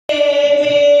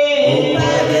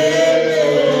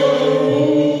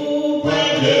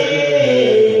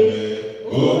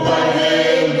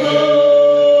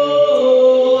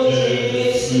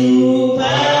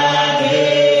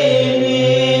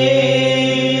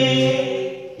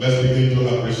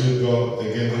God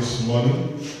again this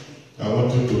morning. I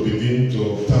want you to begin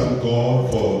to thank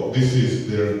God for this is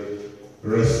the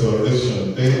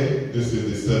Resurrection Day. This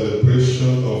is the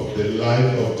celebration of the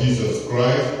life of Jesus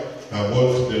Christ and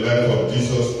what the life of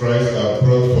Jesus Christ has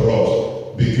brought for us.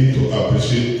 Begin to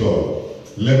appreciate God.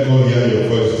 Let God hear your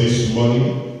voice this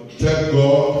morning. Tell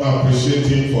God, appreciate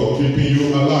Him for keeping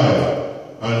you alive.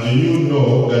 And do you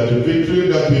know that the victory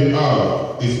that we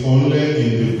have is only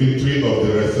in the victory of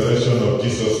the resurrection of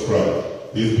Jesus Christ?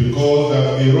 It's because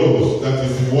that He rose. That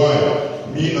is why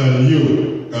me and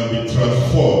you can be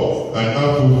transformed and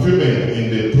have fulfillment in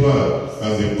the plan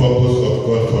and the purpose of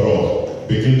God for us.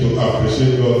 Begin to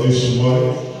appreciate God this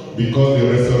morning, because the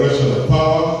resurrection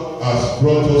power has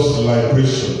brought us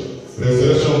liberation.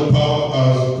 Resurrection power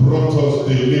has brought us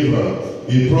deliverance.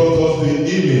 It brought us the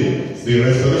healing. The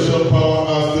resurrection power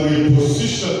has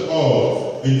repositioned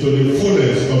us into the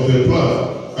fullness of the plan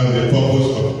and the purpose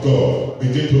of God.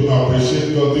 Begin to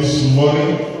appreciate God this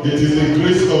morning. It is the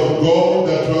grace of God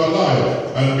that you are alive.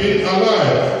 And being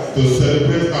alive to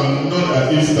celebrate another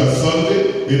Easter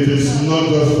Sunday, it is not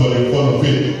just for the fun of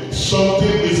it.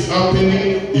 Something is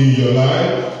happening in your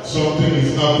life. Something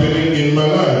is happening in my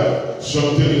life.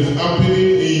 Something is happening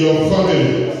in your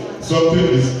family. Something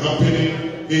is happening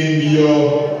in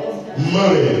your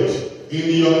marriage, in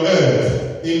your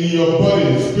health, in your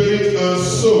body, spirit and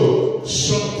soul.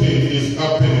 Something is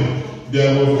happening.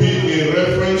 There will be a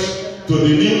reference to the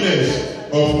newness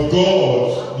of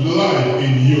God's life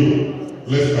in you.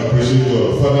 Let's appreciate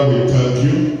God. Father, we thank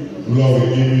you. Lord, we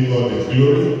give you all the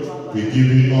glory. We give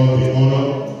you all the honor.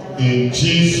 In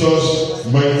Jesus'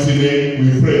 mighty name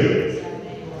we pray.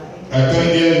 I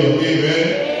can't hear your amen.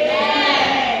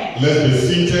 Let's be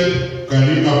seated. Can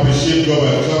you appreciate God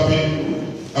by clapping?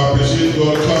 Appreciate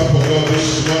God. Clap for God this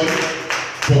morning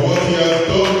for what He has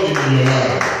done in your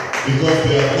life, because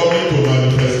they are coming to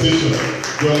manifestation.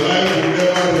 Your life will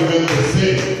never remain the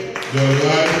same. Your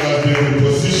life has been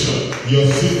repositioned. Your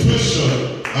situation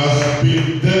has been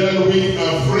dealt with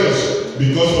afresh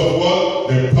because of what?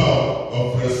 The power of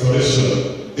restoration.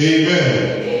 Amen.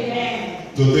 Amen.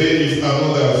 Today is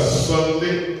another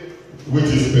Sunday, which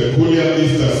is peculiar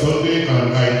Easter Sunday,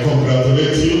 and I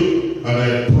congratulate you and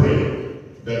I pray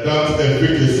that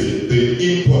efficacy, the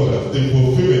importance, the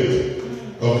fulfillment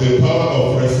of the power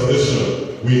of restoration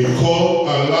will come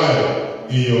alive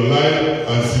in your life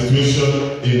and situation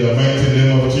in the mighty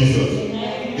name of Jesus.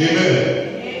 Amen.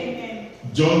 Amen.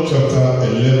 John chapter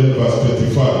 11 verse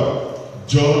 25.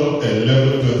 John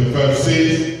 11:25 says,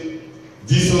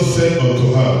 Jesus said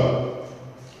unto her,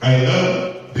 I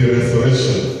am the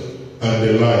resurrection and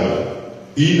the life.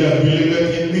 He that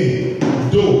believeth in me,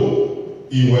 though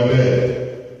he were dead,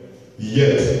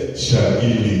 yet shall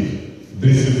he live.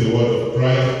 This is the word of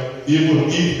Christ. Even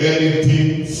if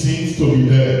anything seems to be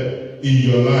there in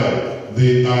your life,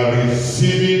 they are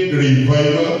receiving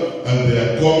revival and they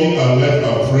are coming alive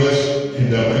afresh in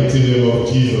the mighty name of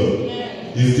Jesus.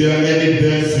 Is there any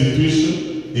dead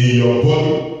situation in your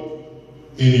body,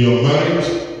 in your marriage,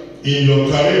 in your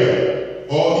career,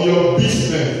 or your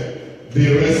business? The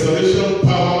resurrection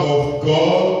power of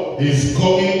God is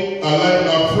coming alive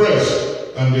afresh,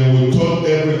 and they will turn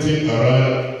everything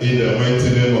around in the mighty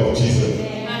name of Jesus.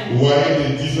 Amen. Why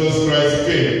did Jesus Christ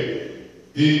came?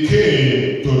 He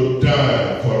came to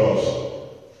die for us.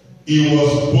 He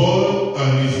was born,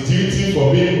 and his duty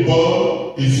for being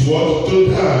born is what? To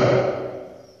die.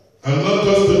 And not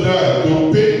just to die,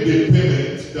 to pay the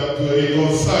payment that will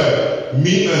reconcile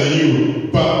me and you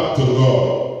back to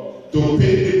God. To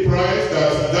pay the price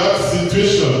that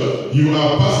situation you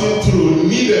are passing through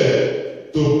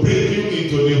needed to bring you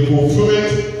into the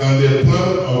fulfillment and the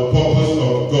plan of purpose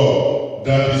of God.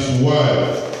 That is why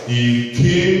He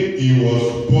came. He was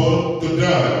born to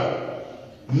die.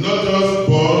 Not just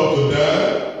born to die.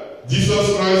 Jesus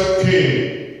Christ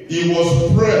came. He was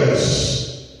pressed.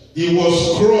 He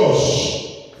was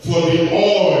crushed for the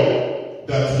oil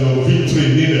that your victory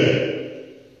needed.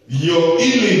 Your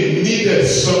healing needed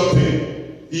something.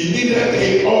 It needed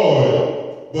an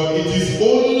oil. But it is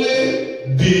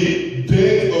only the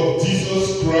death of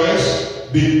Jesus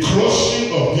Christ, the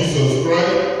crushing of Jesus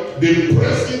Christ, the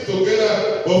pressing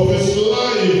together of His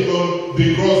life on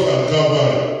the cross at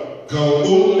Calvary can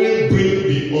only bring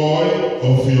the oil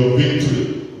of your victory.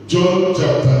 John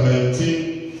chapter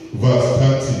 19 verse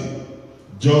 30.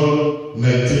 John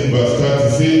 19 verse 30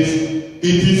 says, it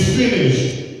is finished.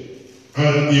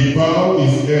 And he bowed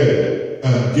his head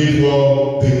and gave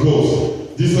up the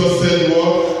ghost. Jesus said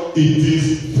what? It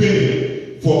is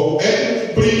finished. For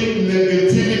every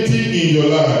negativity in your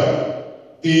life,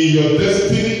 in your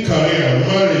destiny, career,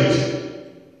 marriage,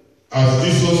 as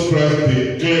Jesus Christ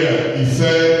declared, he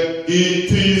said,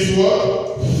 it is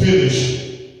what? Finished.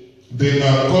 They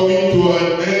are coming to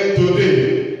an end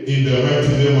today in the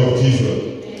mighty name of Jesus.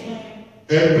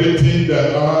 Everything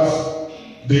that has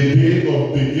the day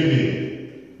of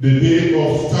beginning, the day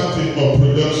of starting of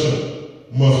production,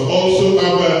 must also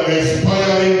have an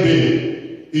expiring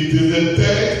day. It is the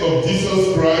death of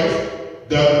Jesus Christ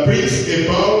that brings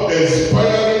about the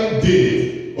expiring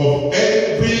date of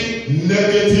every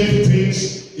negative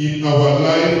things in our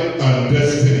life and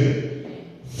destiny.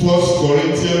 1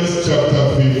 Corinthians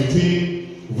chapter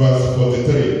 15 verse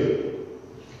 43.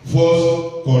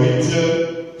 1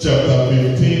 Corinthians chapter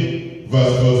 15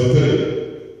 verse 43.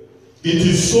 It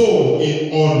is sown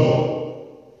in honor,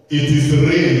 it is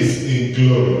raised in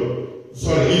glory.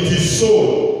 It is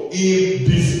sown in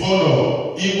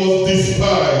dishonor. It was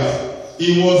despised.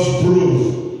 He was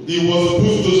bruised. He was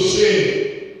put to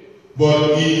shame.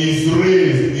 But he is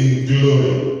raised in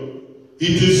glory.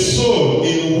 It is sown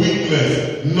in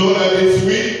weakness. Not that it's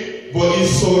weak, but he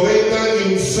surrendered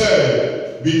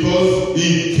himself because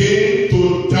he came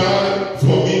to die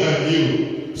for me and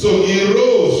you. So he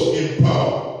rose in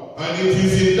power. And it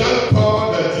is in that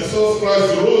power that Jesus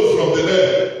Christ rose from the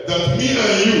dead that me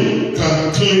and you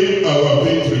can claim our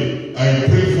victory. I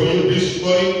pray for you this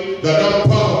morning that that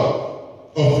power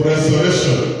of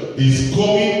resurrection is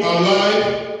coming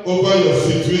alive over your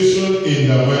situation in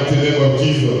the mighty name of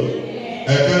Jesus.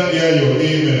 I can't hear your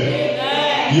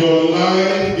amen. Your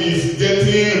life is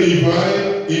getting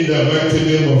revived in the mighty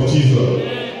name of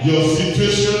Jesus. Your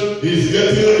situation is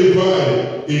getting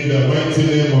revived in the mighty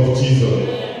name of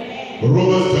Jesus.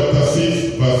 Romans chapter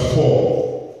 6 verse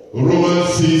 4. Romans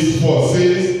 6:4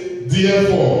 says,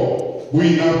 therefore,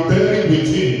 we are buried with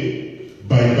him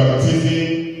by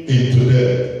baptism into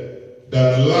death,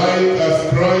 that like as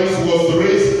Christ was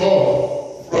raised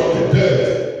up from the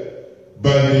dead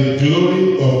by the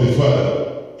glory of the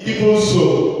Father, even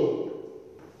so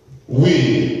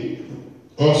we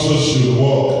also should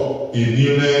walk in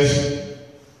newness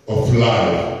of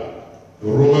life.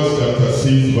 Romans chapter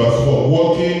 6 verse 4,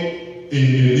 walking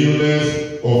in the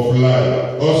newness of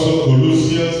life. Also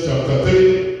Colossians chapter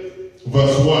 3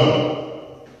 verse 1.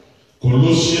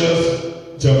 Colossians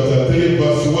chapter 3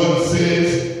 verse 1 says,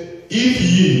 if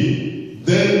ye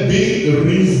then be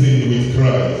risen with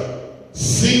Christ,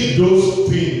 seek those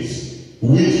things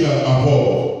which are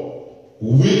above,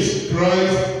 which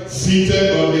Christ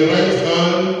seated on the right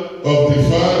hand of the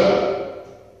Father.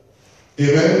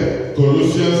 Amen.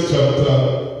 Colossians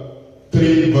chapter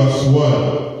 3 verse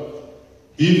 1.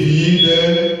 If ye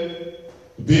then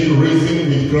be risen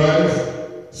with Christ,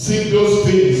 seek those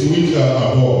things which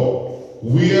are above,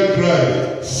 where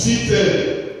Christ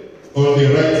seated on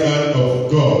the right hand of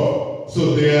God.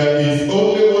 So there is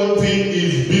only one thing he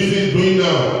is busy doing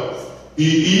now.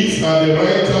 He is at the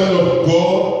right hand of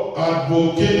God,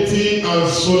 advocating and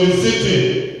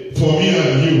soliciting for me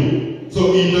and you.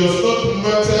 So it does not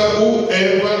matter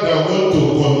whoever that want to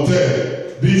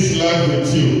contend this life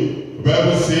with you. The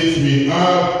Bible says we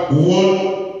have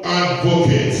one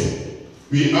advocate.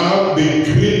 We have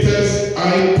the greatest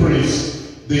high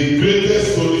priest, the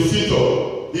greatest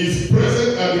solicitor. He is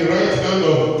present at the right hand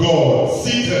of God,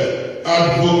 seated,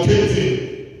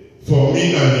 advocating for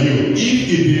me and you. If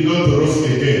he did not rise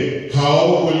again,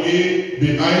 how will he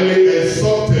be highly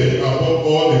exalted above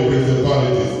all the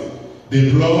principalities?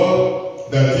 The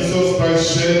blood that Jesus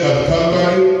Christ shed at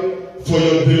Calvary for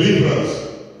your deliverance,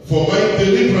 for my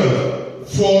deliverance,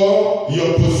 for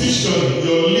your position,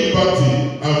 your liberty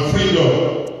and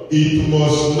freedom, it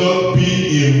must not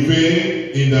be in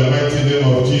vain in the mighty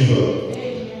name of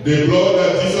Jesus. The blood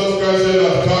that Jesus Christ shed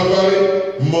at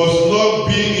Calvary must not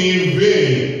be in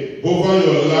vain over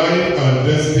your life and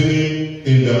destiny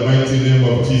in the mighty name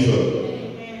of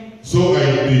Jesus. So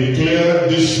I declare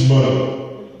this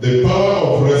morning, the power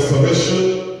of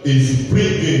restoration is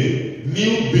bringing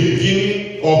new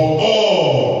beginning of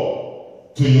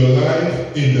all to your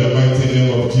life in the mighty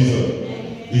name of Jesus.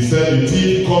 He said, the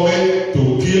thief cometh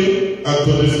to kill and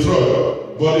to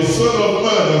destroy, but the Son of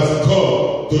Man has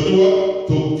come to do what?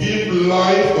 To give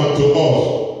life unto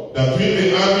us, that we may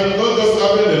have it, not just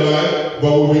having the life,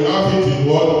 but we will have it in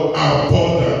what?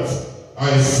 Abundance.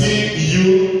 I see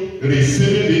you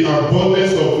receiving the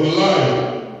abundance of life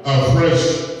afresh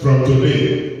from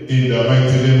today in the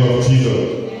mighty name of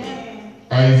Jesus.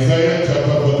 Isaiah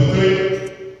chapter 43.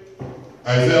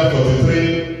 Isaiah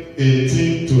 43,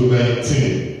 18 to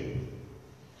 19.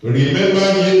 Remember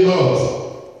ye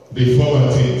not the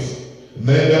former things,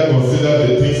 neither consider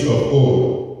the things of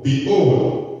old.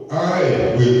 Behold,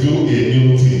 I will do a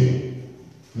new thing.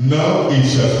 Now it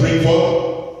shall spring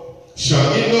forth.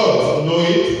 Shall ye not know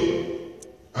it?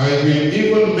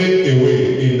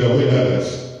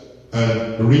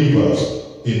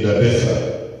 in the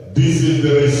desert. This is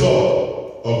the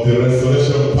result of the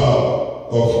resurrection power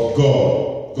of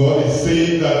God. God is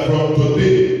saying that from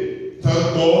today,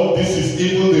 thank God, this is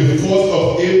even the 1st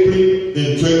of April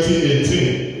in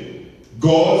 2018.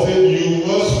 God said you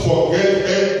must forget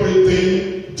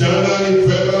everything, January,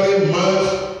 February, March,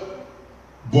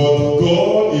 but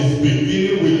God is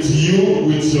beginning with you,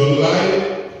 with your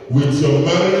life, with your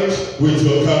marriage, with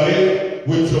your career,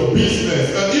 with your business,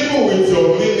 and even with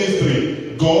your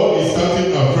ministry. God is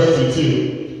starting afresh with you.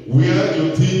 Where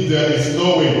you think there is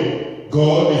no way,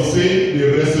 God is saying the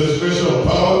resurrection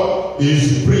power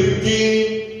is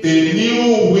bringing a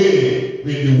new way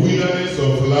in the wilderness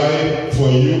of life for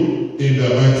you in the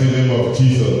mighty name of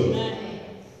Jesus.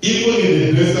 Even in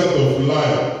the desert of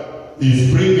life,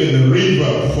 is bringing a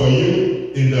river for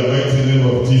you in the mighty name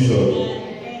of Jesus.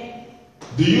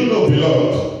 Do you know,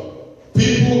 beloved,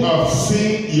 people have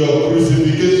seen your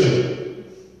crucifixion.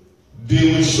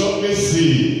 They will shortly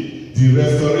see the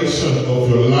restoration of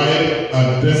your life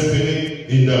and destiny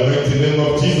in the mighty name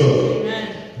of Jesus.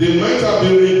 They might have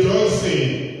been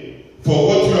rejoicing for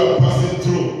what you are passing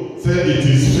through, said it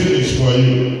is finished for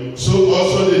you. So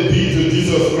also they did to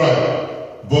Jesus Christ.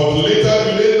 But later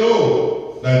do they know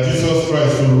that Jesus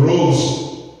Christ rose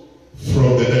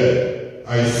from the dead.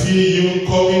 I see you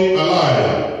coming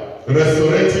alive,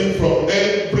 resurrecting from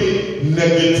every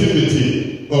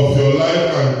negativity of your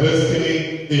life and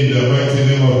destiny in the mighty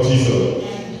name of Jesus.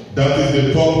 That is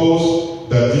the purpose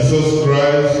that Jesus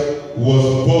Christ was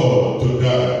born to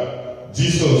die.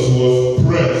 Jesus was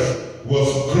pressed, was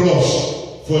crushed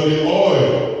for the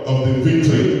oil of the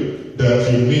victory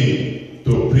that you need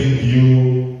to bring you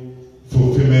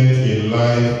fulfillment in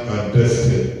life and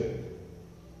destiny.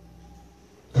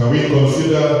 Can we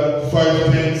consider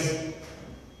 5 things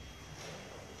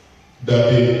that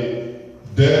the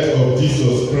death of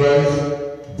Jesus Christ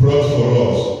brought for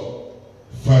us?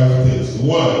 5 things.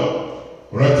 1,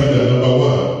 write it down. Number 1,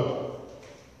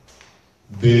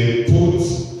 they put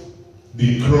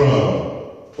the crown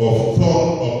of thorn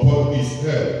upon his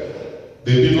head.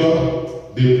 They did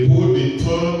not. They put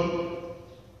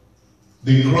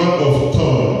the crown of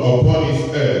thorn upon his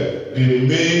head.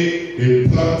 They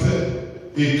planted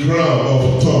a crown of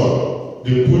thorn.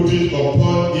 They put it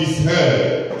upon his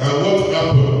head. And what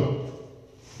happened?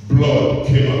 Blood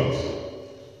came out.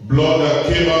 Blood that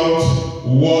came out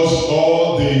was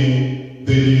all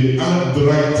the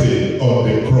handwriting on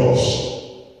the cross.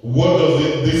 What does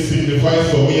this signify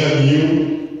for me and you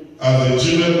as the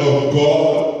children of God?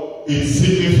 It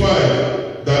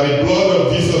signifies that the blood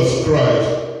of Jesus Christ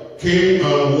came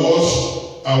and washed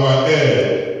our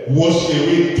head, washed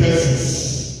away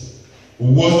curses,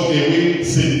 washed away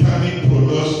satanic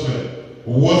pronouncement,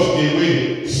 washed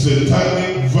away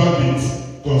satanic verdicts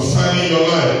concerning your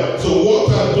life. So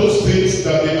what are those things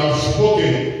that they have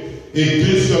spoken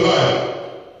against your life?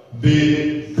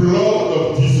 The blood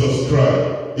of Jesus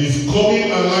Christ is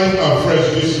coming alive afresh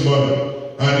this morning,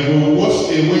 and it will wash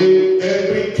away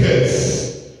every curse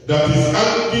that is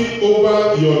hanging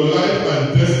over your life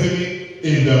and destiny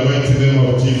in the mighty name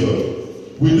of Jesus.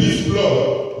 With this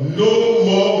blood, no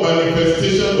more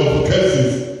manifestation of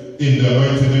curses in the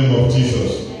mighty name of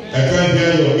Jesus. I can't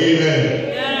hear your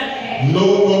amen. No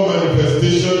more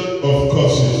manifestation of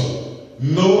curses.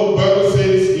 No, Bible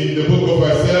says in the book of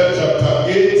Isaiah chapter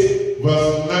 8 verse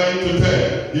 9 to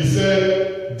 10, he said,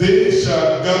 they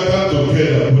shall gather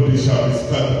together, but they shall be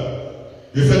scattered.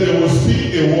 He said they will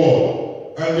speak a word,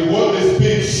 and the word they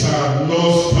speak shall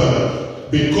not stand,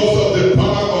 because of the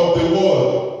power of the word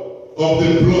of the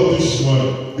blood this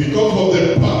morning, because of the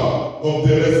power of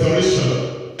the restoration.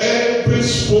 Every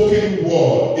spoken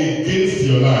word against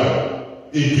your life,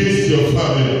 against your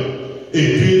family,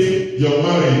 against your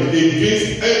marriage, against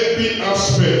every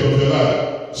aspect of your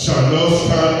life shall not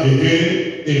stand again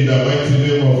in the mighty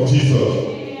name of Jesus.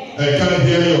 I can't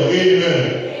hear your amen.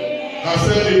 I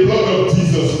said the blood of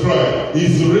Jesus Christ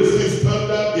is raising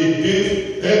standard against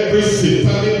every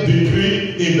satanic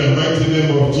decree in the mighty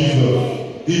name of Jesus.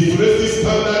 It's raising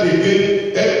standard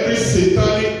against every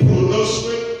satanic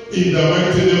pronouncement in the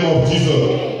mighty name of Jesus.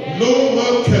 No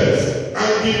more curse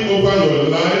hanging over your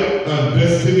life and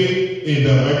destiny in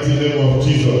the mighty name of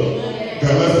Jesus.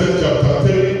 Galatians chapter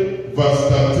 3 verse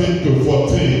 13 to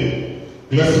 14.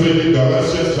 Let's read it.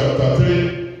 Galatians chapter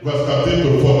 3 verse 13 to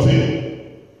 14.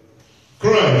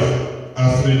 Christ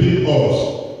has redeemed us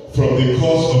from the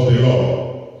curse of the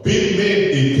law, being made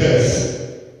a curse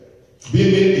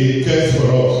for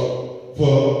us.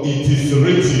 For it is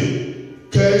written,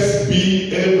 cursed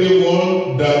be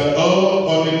everyone that hung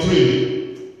on a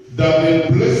tree, that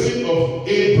the blessing of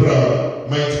Abraham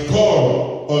might come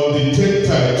on the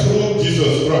Gentile through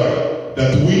Jesus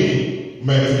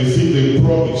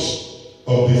promise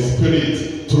of the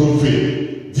Spirit through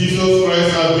faith. Jesus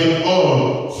Christ has been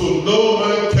on, so no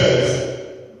man cares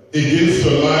against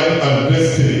your life and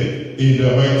destiny in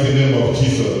the mighty name of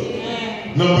Jesus.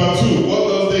 Amen. Number 2, what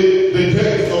does the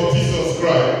death of Jesus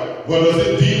Christ, what does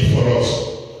it do for us?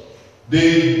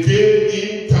 They gave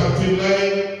him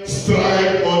 39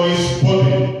 stripes on his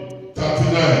body.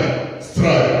 39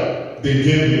 stripes they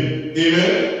gave him.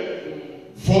 Amen.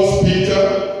 1 Peter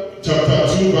chapter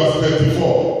 2 verse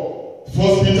 24.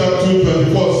 1 Peter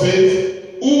 2:24 says,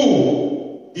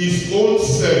 who his own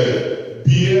self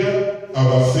bear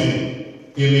our sin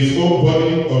in his own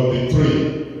body on the tree,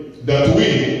 that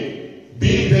we,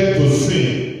 being dead to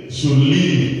sin, should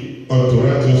live unto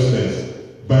righteousness,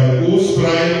 by whose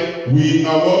stripe we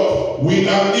are what? We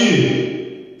are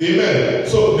healed. Amen.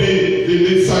 So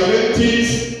the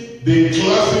scientists, they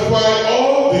classify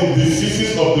all the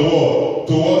diseases of the world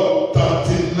to what?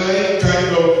 39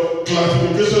 kind of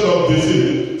classification of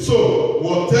disease. So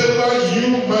whatever you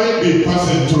might be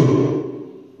passing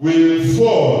through will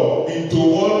fall into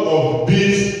one of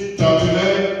these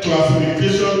 39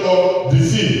 classification of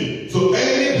disease. So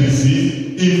any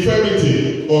disease,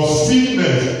 infirmity, or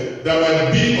sickness that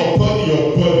might be upon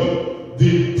your body,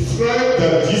 the stripe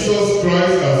that Jesus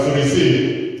Christ has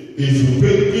received is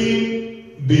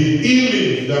bringing the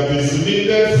healing that is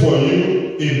needed for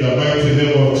you in the mighty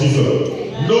name of Jesus.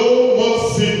 No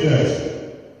more sickness,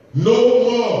 no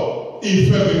more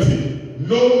infirmity,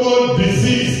 no more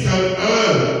disease can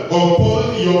earn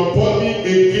upon your body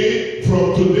again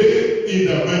from today in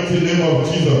the mighty name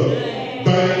of Jesus.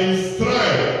 By his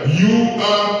stripe, you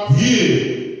are healed.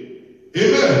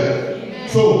 Amen.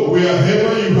 So,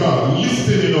 wherever you are,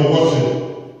 listening or watching,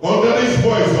 under this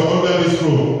voice or under this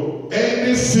room,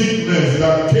 any sickness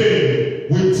that came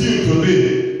with you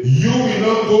today, you will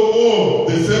not go home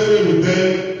the same way with them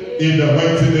in the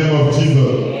mighty name of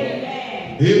Jesus.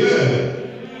 Amen.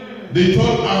 The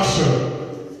third action,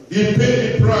 he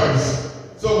paid the price.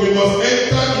 So we must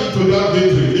enter into that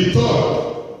victory. The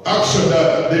third action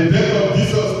that the death of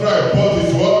Jesus Christ brought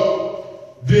is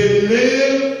what? They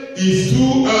nailed his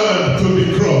 2 hands to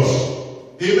the cross.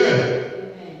 Amen.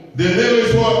 The nail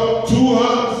is what? 2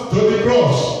 hands to the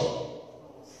cross.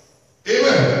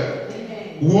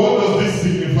 Amen. What does this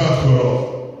signify for us?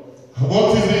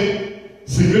 What is the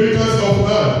significance of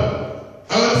hand?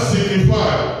 Hand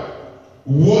signify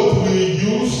what we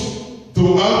use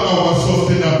to have our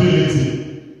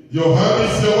sustainability. Your hand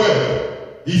is your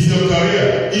work, is your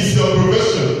career, is your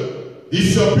profession,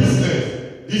 is your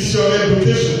business, is your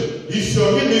education, is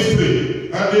your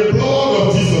ministry, and the blood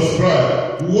of Jesus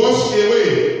Christ wash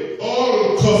away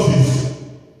all causes,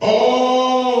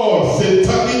 all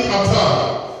satanic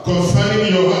attack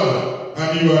concerning your hand,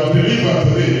 and you are delivered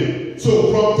today.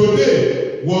 So from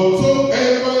today,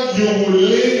 whatsoever you will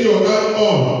lay your hand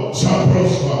on shall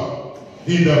prosper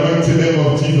in the mighty name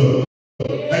of Jesus. I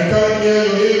can't hear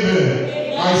you,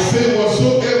 amen. I say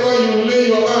whatsoever you lay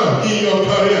your hand in your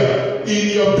career, in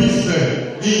your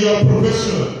business, in your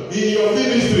profession, in your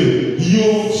ministry,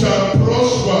 you shall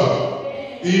prosper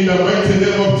in the mighty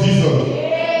name of Jesus.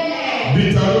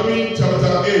 Deuteronomy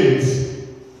chapter 8,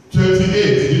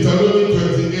 28. Deuteronomy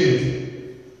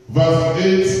 28, verse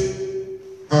 8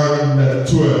 and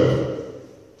 12.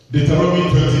 Deuteronomy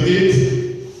 28,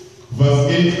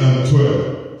 verse 8 and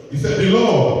 12. He said, the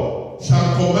Lord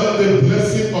shall command the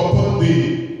blessing upon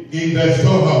thee in thy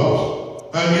storehouse,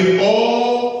 and in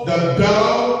all that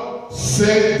thou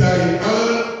set thy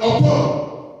hand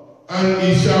upon, and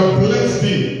he shall bless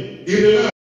thee in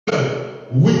the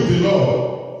land which the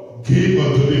Lord gave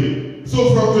unto thee.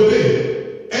 So from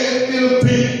today,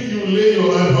 anything you lay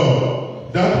your hand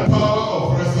on, that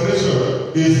power of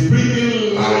restoration is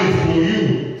bringing life to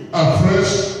you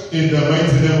afresh in the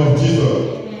mighty name of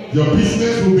Jesus. Your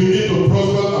business will begin to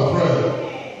prosper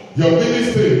afresh. Your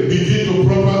ministry begin to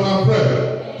prosper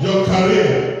afresh. Your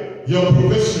career, your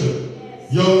profession,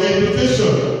 your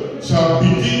education shall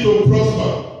begin to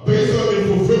prosper based on the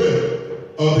fulfillment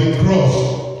of the cross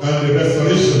and the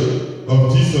restoration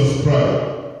of Jesus Christ.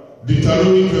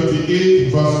 Deuteronomy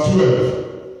 28, verse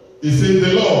 12. It says,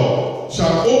 the Lord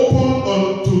shall open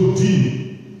unto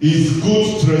thee his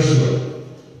good treasure,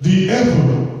 the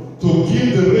heaven to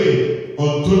give the rain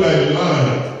unto thy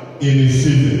land in his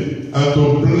season, and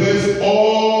to bless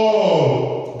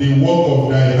all the work of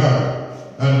thy hand.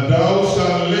 And thou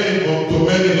shalt lend unto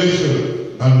many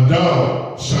nations, and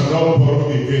thou shalt not borrow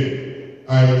again.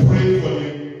 I pray for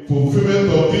the fulfillment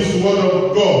of this word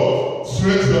of God.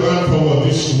 Stretch your hand forward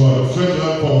this morning. Stretch your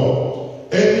hand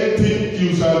forward. Anything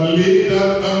you shall lay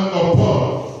that hand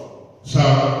upon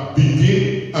shall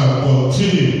begin and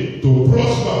continue to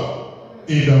prosper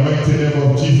in the mighty name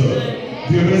of Jesus.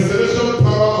 The resurrection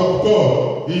power of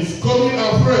God is coming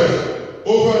afresh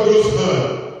over those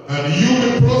hands, and you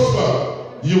will prosper.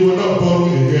 You will not borrow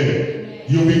again.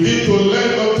 You begin to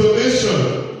lend unto nation.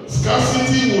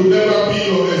 Scarcity will never be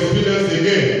your experience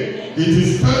again. It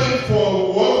is time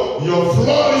for what? Your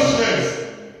flourishness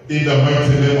in the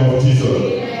mighty name of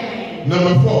Jesus.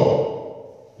 Number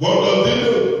 4. What does it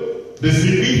do? The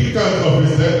significance of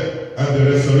his death and the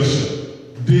resurrection.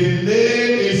 The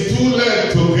nail is 2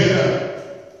 legs together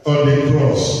on the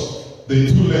cross. The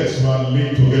 2 legs were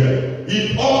laid together.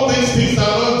 If all these things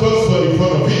are not just for the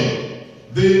fun of it,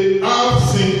 they have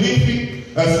specific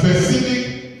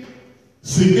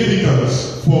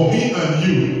significance for me and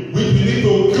you, which we need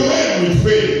to claim with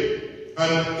faith,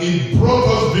 and it brought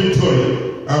us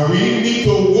victory, and we need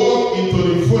to walk into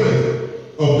the fullness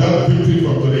of that victory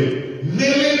from today.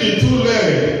 Nailing the 2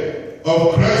 legs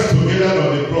of Christ together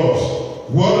on the cross.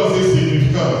 What does it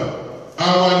signify?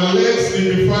 Our legs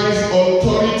signifies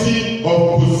authority of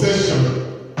possession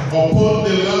upon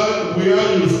the land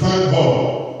where you stand on.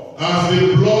 As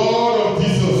the blood of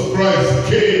Jesus Christ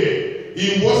came, he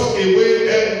washed away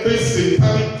every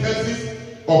satanic curses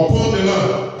upon the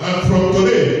land. And from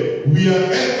today,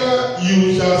 wherever you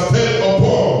shall stand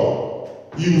upon,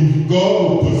 God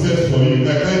will possess for you.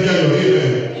 I can't hear your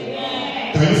amen.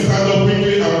 Amen. Can you stand up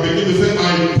quickly and begin to say, I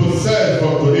possess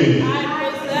from today. I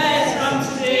possess from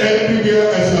today. Everywhere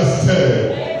I shall stand,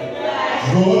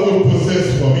 God will possess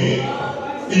for me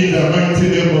in the mighty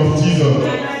name of Jesus.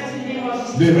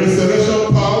 The resurrection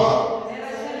power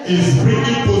is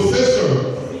bringing possession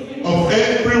of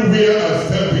everywhere I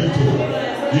step into.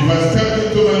 If I step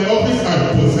into my office, I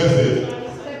possess it.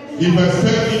 If I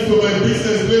step into my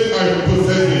business place, I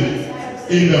possess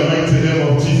it. In the mighty name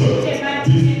of Jesus.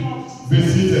 Be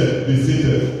seated, be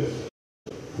seated.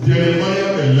 Jeremiah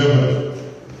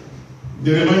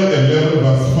 11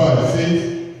 verse 5 says,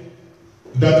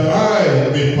 that I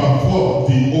may perform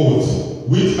the oath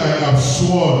which I have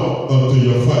sworn unto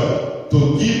your father, to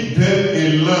give them a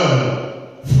land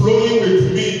flowing with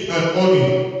milk and honey,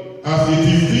 as it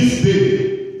is this day.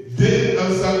 Then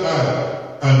answered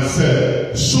I and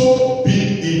said, so be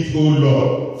it, O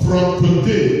Lord, from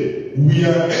today,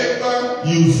 wherever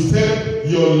you step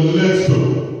your legs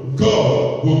to,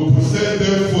 God will possess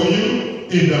them for you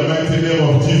in the mighty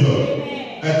name of Jesus.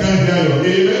 I can't hear your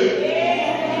amen.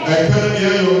 I can't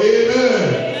hear your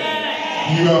amen.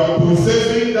 You are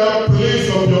possessing that place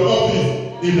of your office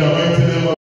in the mighty name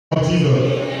of Jesus.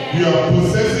 You are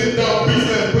possessing that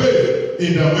business place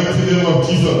in the mighty name of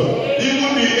Jesus.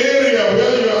 Even the area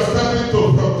where you are starting to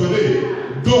from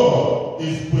today, God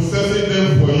is possessing them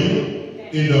for you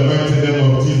in the mighty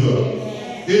name of Jesus.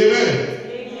 Amen.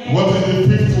 What is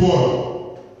the 5th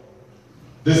one?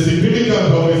 The significance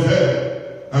of his death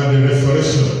and the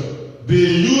resurrection. They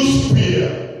used spear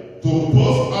to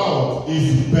burst out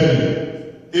his belly.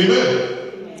 Amen.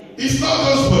 It's not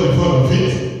just for the fun of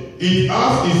it. It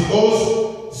has its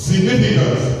own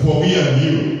significance for me and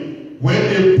you. When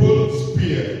they put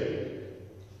spear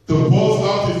to burst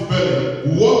out his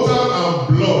belly, water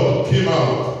and blood came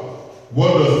out.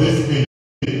 What does this mean?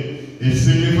 It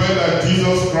signifies that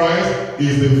Jesus Christ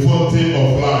is the fountain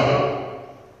of life.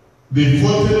 The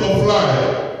fountain of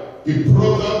life. He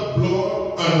brought out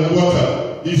blood and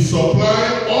water. He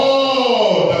supplied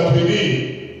all that we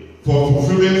need for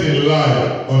fulfillment in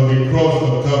life on the cross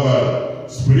of Calvary.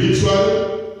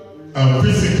 Spiritually and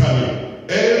physically,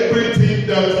 everything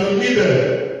that you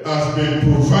needed has been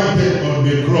provided on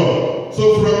the cross.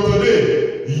 So from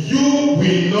today, you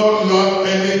will not lack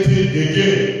anything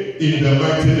again in the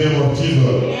mighty name of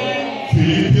Jesus.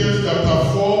 Philippians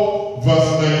chapter 4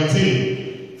 verse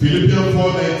 19. Philippians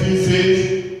 4:19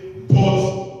 says,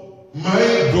 but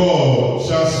my God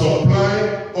shall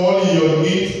supply all your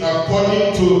needs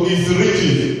according to his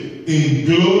riches in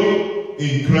glory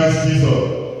in Christ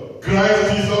Jesus. Christ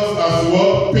Jesus has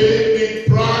what? Paid the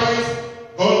price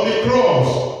on the cross.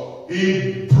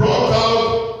 He brought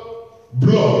out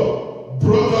blood,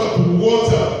 brought out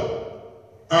water,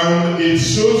 and it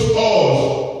shows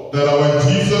us that our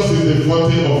Jesus is the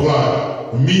fountain of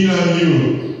life. Me and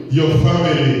you, your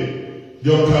family,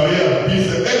 your career,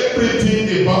 business,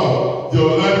 everything about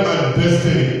your life and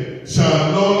destiny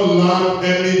shall not lack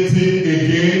anything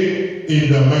again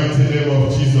in the mighty name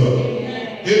of Jesus.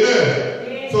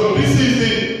 Amen. So this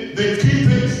is the key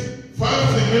things,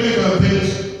 5 significant things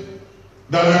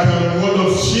that I want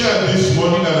to share this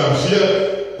morning that I've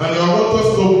shared, and I want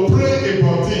us to pray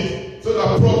about it so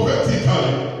that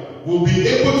prophetically we'll be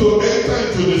able to enter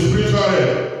into the spiritual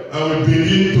realm and we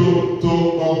begin to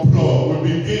unplug, we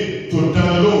begin to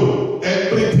download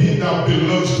everything that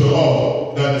belongs to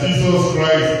all that Jesus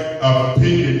Christ has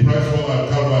paid the price for at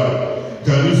Calvary.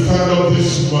 Can you stand up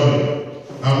this morning?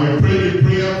 And we pray the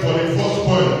prayer for the first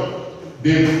point.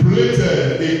 They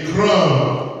plaited a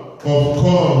crown of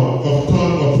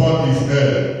thorn upon his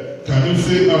head. Can you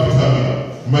say after me?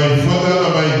 My Father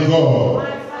and my God.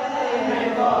 My Father and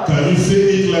my God. Can you say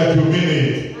it like you mean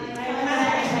it? My Father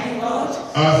and my God.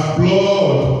 As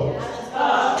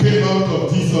blood came out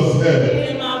of Jesus'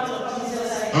 head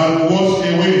and washed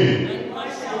away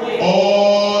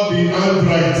all the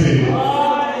handwriting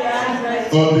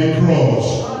on the cross,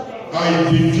 I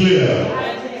declare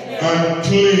and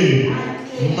claim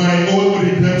my own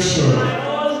redemption,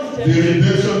 the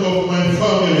redemption of my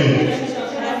family,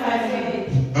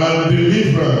 and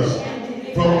deliverance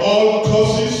from all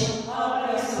curses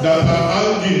that are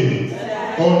hanging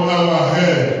on our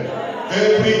head.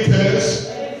 Every curse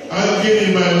hanging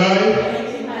in my life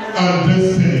and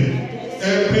destiny.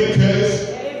 Every curse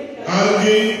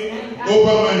hanging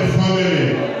over my family.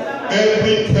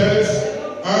 Every curse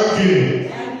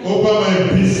hanging over my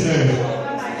business,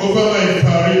 over my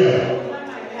career,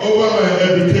 over my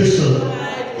education,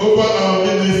 over our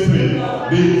ministry.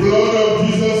 The blood of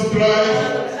Jesus Christ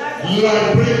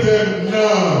liberate them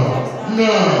now.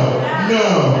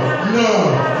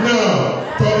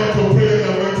 Turn into prayer in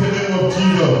the mighty name of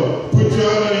Jesus. Put your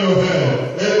hand on your head.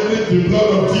 The blood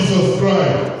of Jesus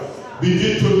Christ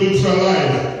begin to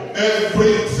neutralize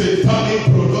every satanic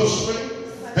pronouncement,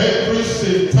 every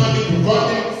satanic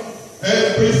verdict,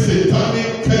 every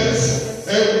satanic curse,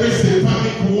 every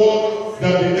satanic word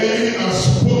that the enemy has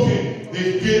spoken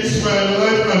against my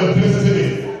life and destiny.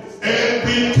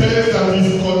 Every curse that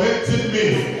is connecting me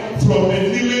from the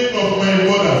kneeling of my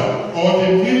mother or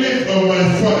the kneeling of my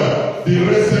father, the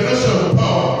resurrection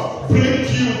power break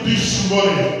you this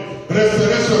morning.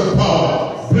 Resurrection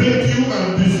power break you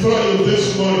and destroy you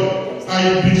this morning.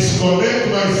 I disconnect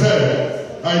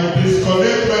myself. I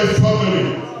disconnect my family.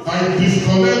 I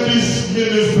disconnect this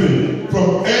ministry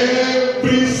from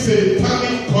every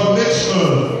satanic connection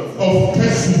of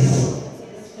curses.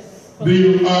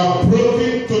 They are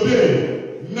broken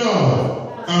today,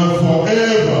 now, and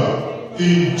forever.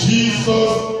 In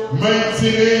Jesus'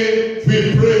 mighty name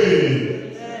we pray.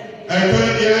 I can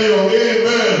hear your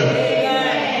amen.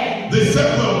 The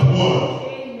second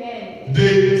one,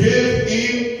 they gave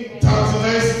him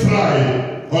 39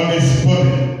 stripes on his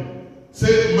body.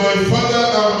 Said, my Father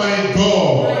and my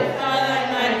God,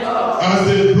 as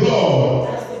the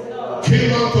blood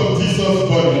came out of Jesus'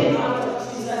 body,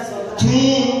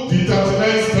 through the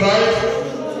 39 stripes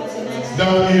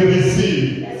that he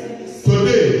received.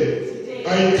 Today, I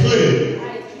claim,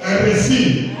 I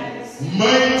receive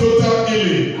my total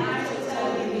healing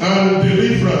and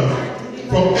deliverance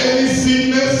from any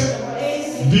sickness,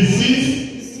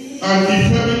 disease, and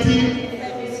infirmity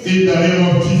in the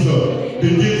name of Jesus.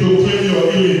 Begin to claim your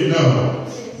healing now.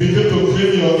 Begin to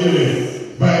claim your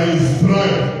healing. By his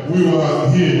stripe we were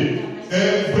healed.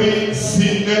 Every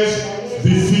sickness,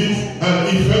 disease,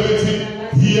 and infirmity,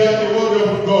 hear the word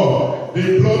of God.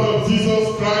 The blood of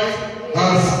Jesus Christ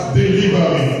has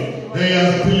delivered me. He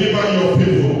has delivered your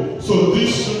people. So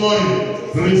this morning,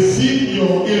 receive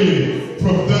your healing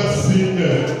from that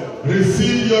sickness.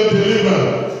 Receive your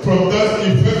deliverance from that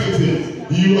infirmity.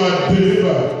 You are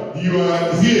delivered. You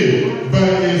are healed by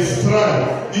his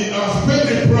stripe. He has paid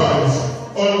the price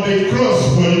on the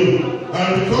cross for you.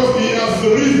 And because he has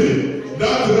risen,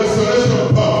 that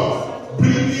resurrection power,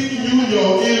 bringing you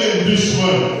your healing this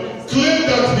morning. Claim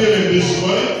that healing this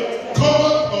morning. Come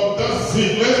out of that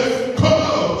sickness. Come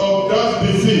out of that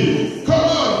disease. Come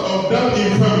out of that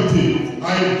infirmity.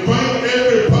 I bind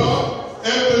every power,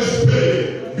 every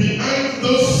spirit behind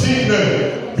those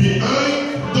sickness,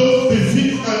 behind those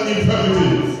disease and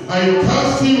infirmity. I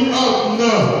cast you out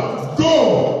now.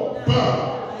 Go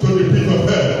back to the pit of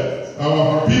hell.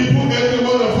 Our people, every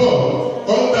one of us,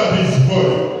 under this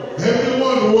voice,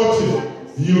 everyone watching,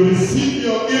 you receive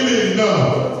your healing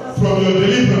now from your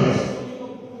deliverance.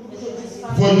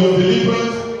 For your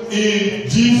deliverance in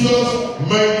Jesus'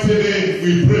 mighty name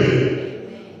we pray.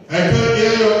 I can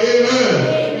hear your amen.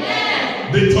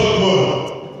 Amen. The third one.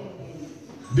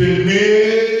 The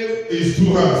name is 2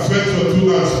 hands. Stretch your 2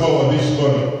 hands forward this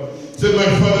morning. Say, my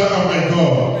Father and my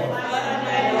God,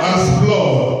 as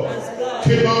blood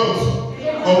came out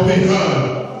of the hand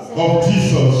of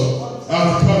Jesus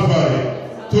at Calvary.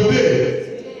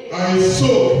 Today, I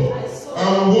soak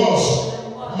and wash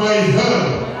my hand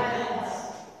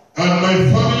and my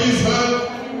family's hand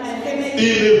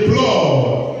in the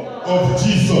blood of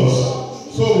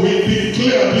Jesus. So we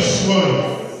declare this morning,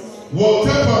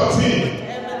 whatever thing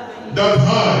that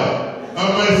I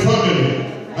and my family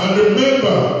and the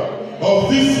member of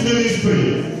this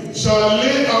ministry shall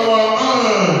lay our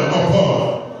hand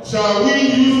upon, shall we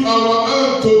use our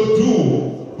hand to do,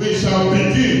 we shall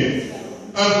begin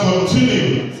and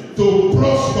continue to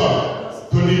prosper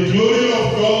to the glory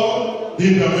of God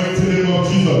in the mighty name of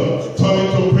Jesus. Turn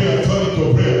it to prayer, turn it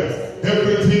to prayer.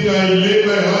 Everything I lay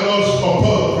my hands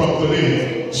upon from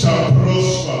today shall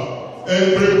prosper.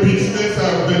 Every business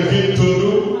I begin to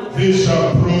do, they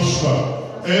shall prosper.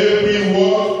 Every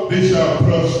work, they shall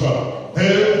prosper.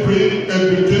 Every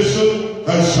education,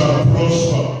 I shall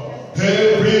prosper.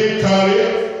 Every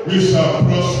career, we shall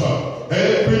prosper.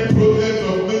 Every project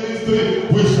of ministry,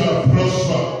 we shall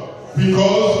prosper.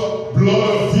 Because blood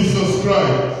of Jesus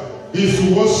Christ is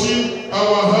washing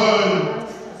our hand,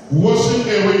 washing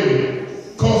away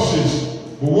curses,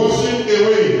 washing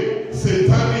away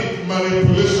satanic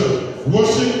manipulation,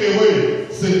 washing away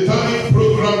satanic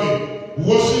programming,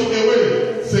 washing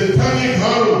away satanic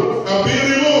arrow, and be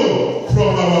removed from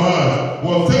our hand.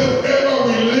 Whatever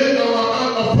we lay our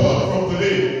hand upon from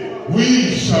today, we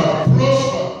shall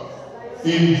prosper.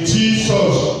 In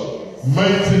Jesus'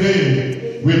 mighty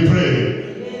name we pray.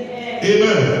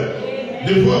 Amen.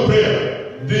 The fourth prayer.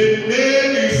 The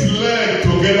nail is laid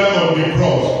together on the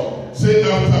cross. Say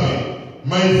after me.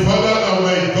 My Father and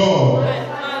my God.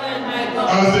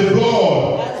 As the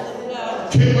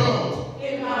blood came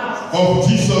out of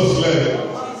Jesus' leg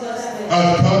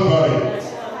at Calvary,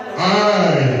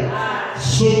 I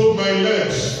soak my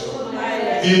legs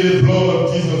in the blood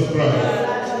of Jesus Christ,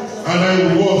 and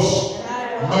I wash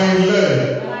my leg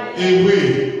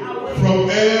away from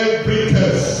every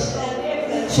curse.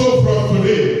 So from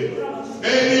today,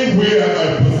 anywhere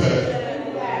I possess it.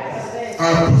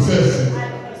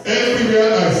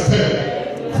 Everywhere I step,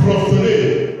 from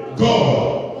today,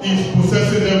 God is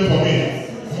possessing them for me.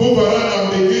 Move around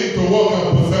and begin to walk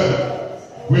and possess.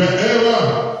 Wherever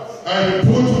I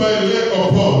put my leg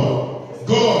upon,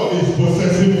 God is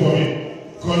possessing for me.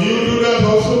 Can you do that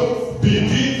also?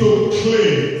 Begin to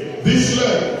claim this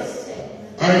leg.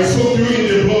 I soak you in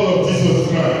the blood of Jesus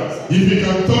Christ. If you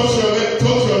can touch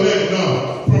your leg now.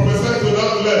 Prophesy to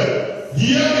that leg.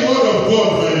 Hear the word of God,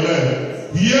 my leg.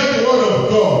 Hear the word of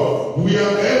God.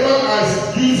 Wherever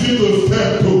I use you to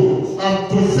step to, I'm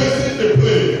possessing the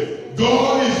place.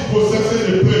 God is possessing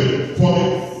the place for me.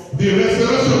 The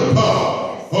resurrection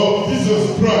power of Jesus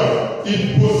Christ is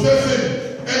possessing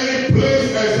any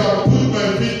place I shall put my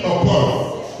feet upon.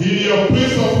 In your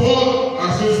place of work,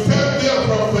 as you step there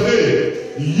from today,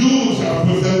 you shall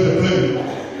possess the place.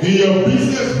 In your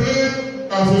business place,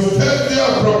 as you step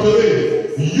there from today,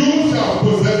 you shall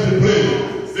possess the place.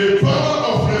 The power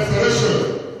of resurrection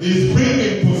is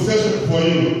bringing possession for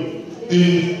you.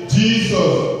 In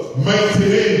Jesus' mighty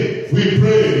name, we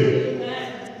pray.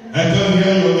 I can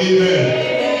hear your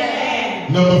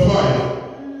amen. Number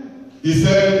 5. He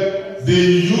said, they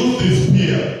used the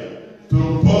spear to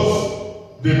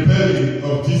burst the belly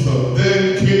of Jesus.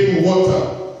 Then came water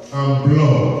and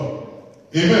blood.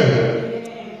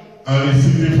 Amen. And he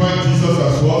signified Jesus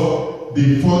as what?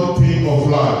 The fountain of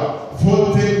life.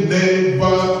 Fountain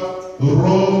never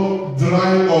run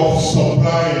dry of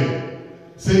supply.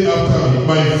 Say after me.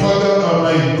 My Father and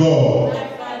my God.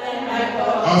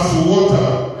 As water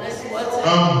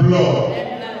and blood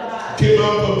came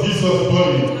out of Jesus'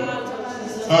 body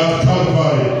at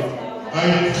Calvary, I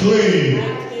claim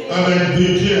and I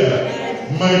declare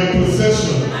my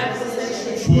possession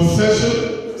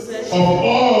of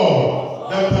all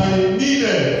that I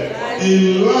needed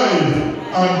in life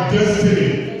and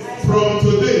destiny. From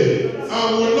today, I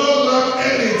will not lack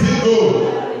anything good.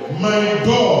 My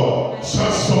God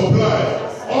shall supply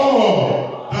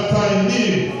all that I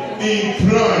need in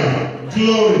Christ.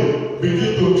 Glory.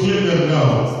 Begin to claim them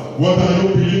now. What are you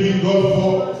believing God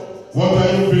for? What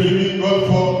are you believing God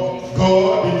for? God,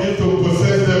 begin to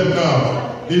possess them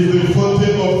now. Is the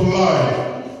fountain of life.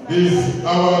 Is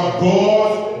our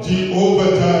God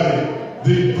Jehovah Jireh.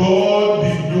 The God,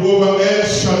 the Jehovah El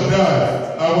Shaddai.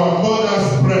 Our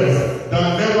mother's breast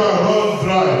that never runs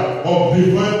dry of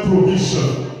divine provision.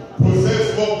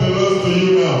 Possess what belongs to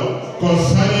you now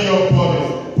concerning your body.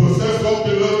 Possess what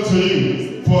belongs to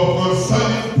you for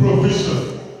concerning provision.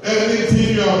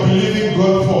 Anything you are believing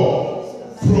God for,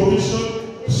 provision,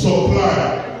 supply.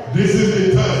 This is the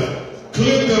time.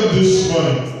 Claim them this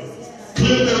morning.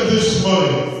 Claim them this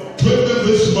morning. Claim them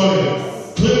this morning.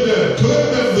 Claim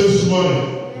them this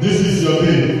morning. This is your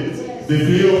day. The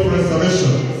day of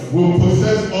resurrection. We'll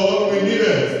possess all we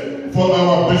needed for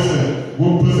our business.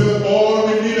 We'll possess all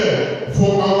we needed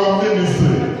for our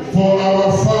ministry, for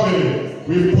our family.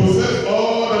 We possess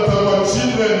all that our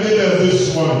children needed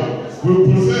this morning.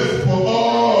 We possess for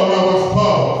all our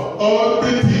spouse.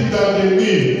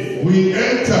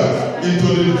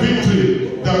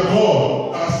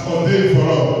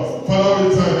 Father,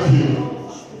 we thank you.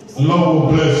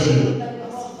 Lord, we bless you.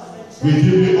 We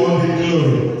give you all the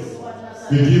glory.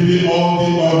 We give you all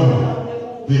the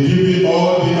honor. We give you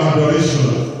all the adoration.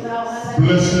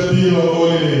 Blessed be your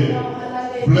holy name.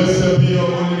 Blessed be your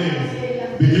holy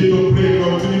name. Begin to pray.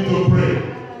 Continue to pray.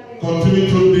 Continue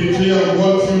to declare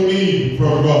what you need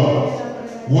from God.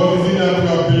 What is it that you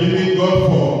are believing God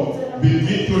for?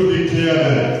 Begin to declare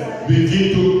them. Begin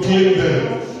to claim them.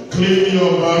 Claim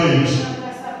your marriage.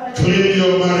 Claim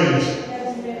your marriage.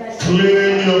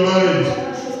 Claim your marriage.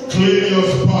 Claim your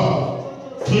spouse.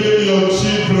 Claim your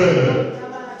children.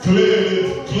 Claim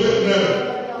it. Claim them.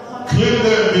 Claim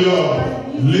them, beloved.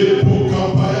 Lepo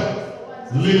kapaya.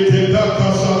 Lekeda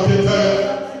kasaketa.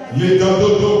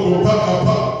 Legadodo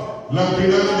kopakapa.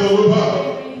 Lagrinando ruba.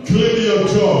 Claim your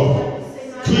job.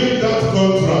 Claim that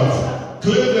contract.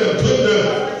 Claim them. Claim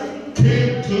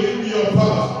them. Claim your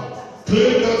path.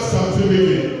 Claim that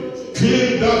certificate.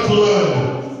 Claim that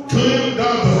land. Claim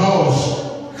that house.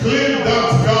 Claim that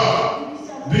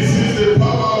God. This is the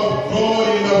power of God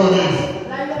in our midst.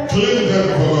 Claim them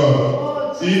for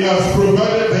God. He has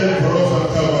provided them for us at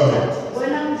Calvary.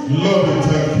 Lord, we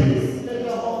thank you.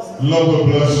 Lord,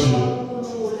 we bless you.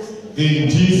 In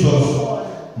Jesus'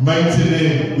 mighty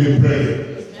name we pray.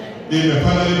 Amen.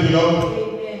 Finally,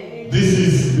 beloved, this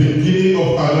is the beginning of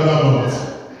another month.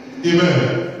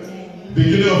 Amen.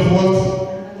 Beginning of what?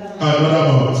 Another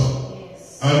month.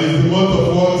 And it's the month of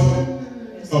what?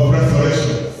 Of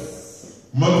restoration.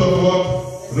 Month of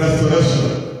what? Restoration.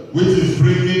 Which is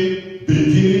bringing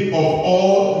beginning of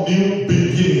all new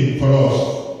beginning for us.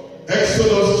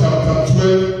 Exodus chapter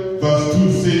 12 verse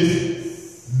 2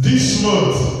 says, this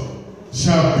month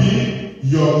shall be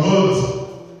your month.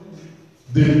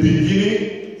 The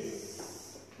beginning,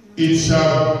 it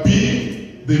shall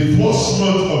be the first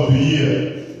month of the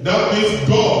year. That means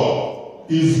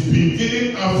God is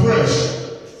beginning afresh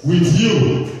with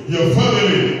you, your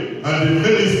family, and the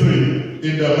ministry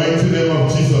in the mighty name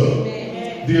of Jesus.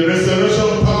 Amen. The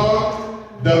resurrection power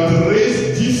that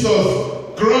raised Jesus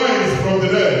Christ from the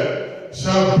dead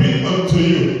shall bring unto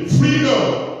you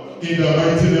freedom in the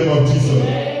mighty name of Jesus.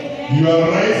 Amen. You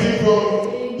are rising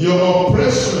from your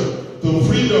oppression to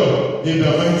freedom in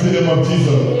the mighty name of Jesus.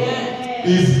 Amen.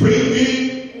 Is bringing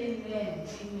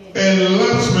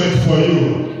enlargement for you.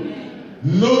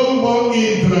 No more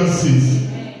hindrances.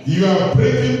 You are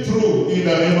breaking through in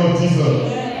the name of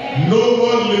Jesus. No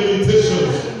more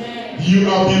limitations. You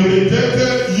have been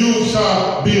rejected, you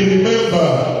shall be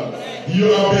remembered. You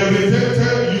have been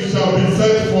rejected, you shall be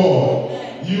set for.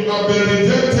 You have been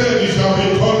rejected, you shall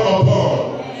be called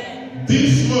upon.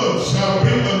 This month shall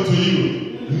bring unto you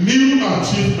new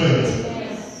achievement,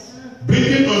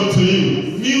 bringing unto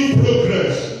you new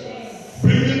progress,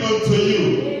 bringing unto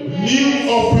you new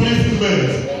upliftment,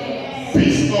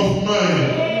 peace of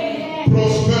mind,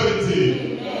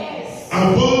 prosperity,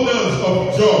 abundance of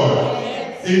joy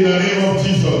in the name of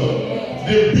Jesus.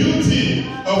 The beauty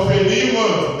of a new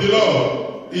month, the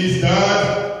Lord, is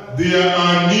that there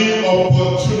are new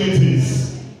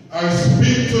opportunities. I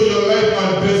speak to your life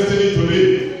and destiny today.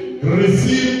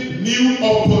 Receive new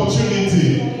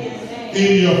opportunity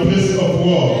in your place of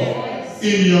work,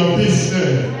 in your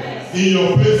business, in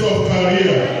your place of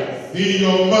career, in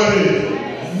your marriage.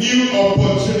 New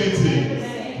opportunity,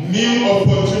 new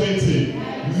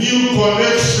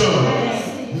connection,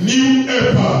 new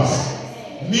efforts,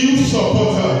 new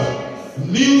supporters,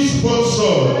 new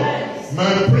sponsors.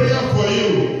 My prayer for you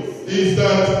is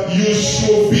that you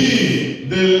should be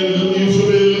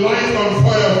light on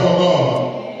fire for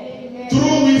God.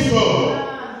 True wisdom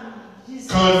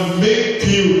can make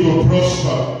you to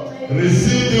prosper.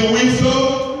 Receive the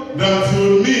wisdom that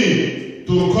you need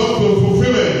to come to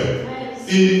fulfillment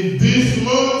in this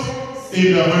month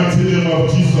in the mighty name of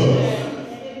Jesus.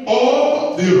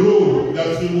 All the road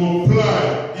that you will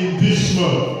apply in this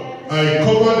month, I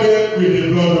cover them with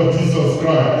the blood of Jesus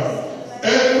Christ.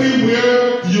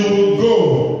 Everywhere you will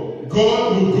go,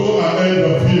 God will go ahead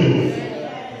of you.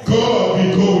 God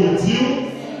will go with you.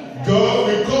 God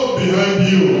will come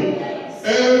behind you.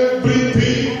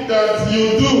 Everything that you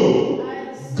do,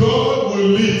 God will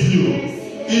lead you.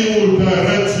 He will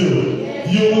direct you.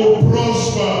 You will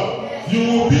prosper. You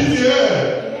will be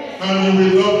there and you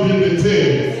will not be the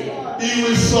tail. He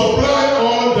will supply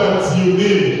all that you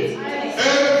need.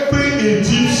 Every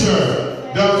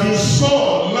Egyptian that you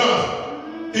saw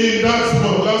in that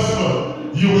month, last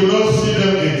month, you will not see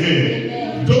them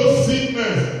again. Those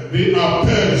sickness, they are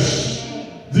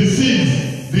perished.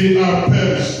 Disease, they are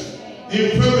perished.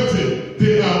 Infirmity,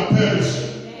 they are perished.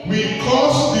 We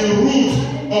cause the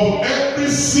root of every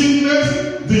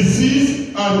sickness,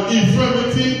 disease, and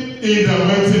infirmity in the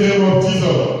mighty name of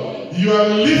Jesus. You are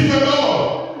lifted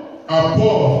up above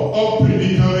all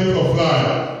predicament of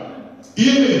life.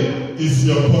 Healing is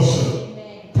your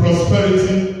portion.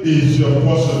 Prosperity is your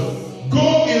portion.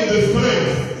 Go in the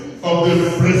strength of the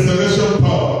resurrection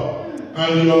power,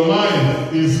 and your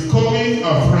life is coming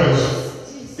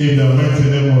afresh in the mighty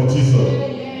name of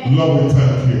Jesus. Lord, we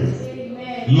thank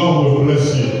you. Lord, we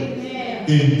bless you.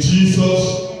 In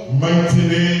Jesus' mighty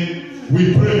name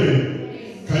we pray.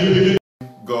 Can you begin?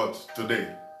 God today.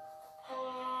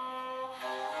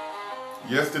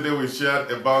 Yesterday we shared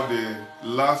about the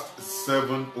last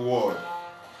 7 words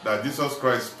that Jesus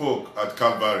Christ spoke at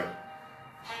Calvary.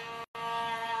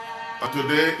 And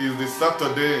today is the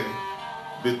Saturday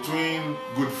between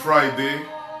Good Friday,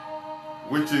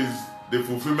 which is the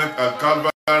fulfillment at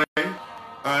Calvary,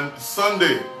 and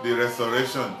Sunday, the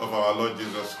resurrection of our Lord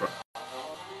Jesus Christ.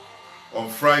 On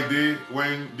Friday,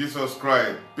 when Jesus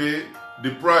Christ paid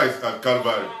the price at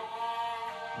Calvary,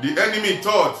 the enemy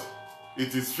thought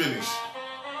it is finished.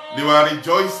 They were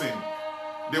rejoicing.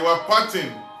 They were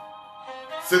partying.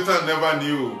 Satan never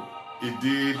knew he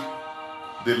did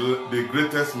the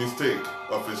greatest mistake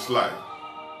of his life.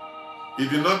 He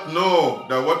did not know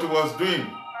that what he was doing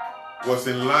was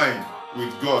in line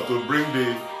with God to bring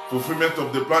the fulfillment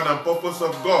of the plan and purpose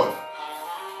of God.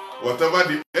 Whatever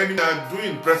the enemy are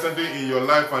doing presently in your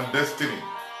life and destiny,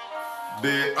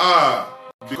 they are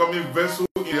becoming vessels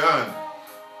in the hand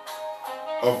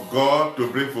of God to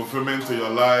bring fulfillment to your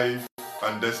life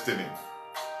and destiny.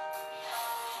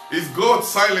 Is God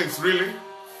silent really?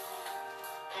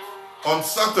 On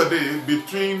Saturday,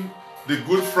 between the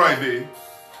Good Friday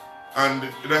and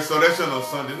the resurrection of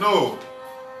Sunday, no,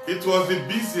 it was the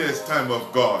busiest time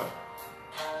of God.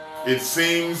 It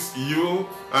seems you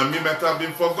and me might have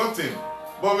been forgotten,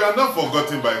 but we are not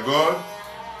forgotten by God.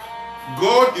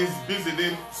 God is busy.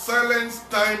 The silence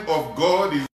time of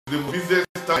God is the busiest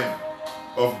time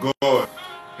of God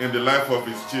in the life of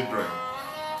his children.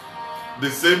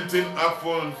 The same thing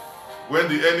happened when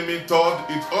the enemy thought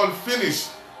it all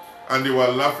finished and they were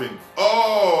laughing.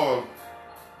 All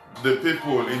the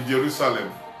people in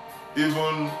Jerusalem,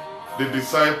 even the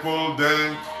disciples,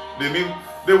 then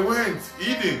they went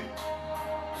eating,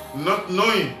 not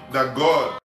knowing that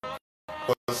God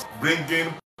was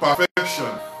bringing perfection,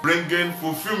 bringing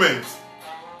fulfillment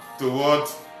to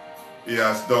what he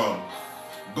has done.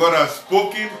 God has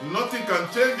spoken, nothing can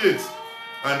change it,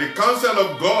 and the counsel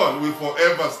of God will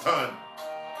forever stand.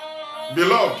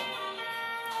 Beloved,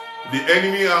 the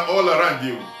enemy are all around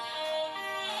you.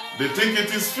 They think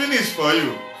it is finished for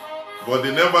you, but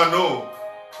they never know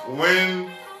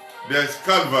when there is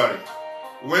Calvary,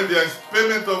 when there is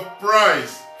payment of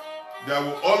price, there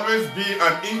will always be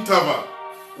an interval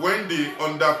when the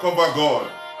undercover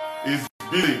God is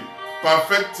busy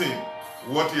perfecting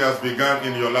what he has begun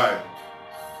in your life.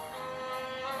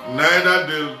 Neither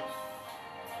the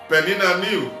Penina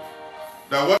knew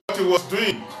that what he was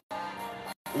doing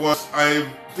was a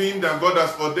thing that God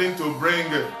has ordained to bring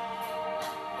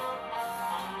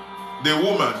the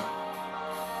woman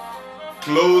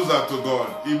closer to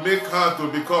God. He made her to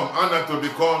become, Anna to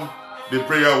become the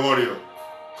prayer warrior.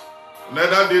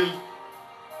 Neither did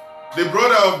the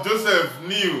brother of Joseph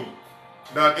knew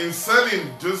that in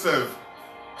selling Joseph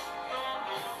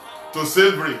to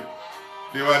slavery,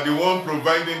 they were the one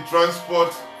providing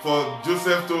transport for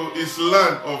Joseph to his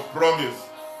land of promise.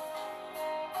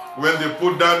 When they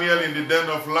put Daniel in the den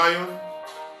of lions,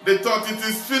 they thought it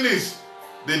is finished.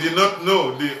 They did not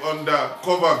know the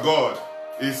undercover God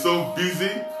is so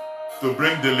busy to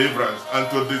bring deliverance and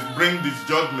to bring this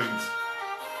judgment.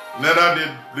 Neither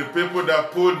did the people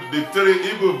that put the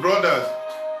 3 evil brothers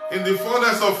in the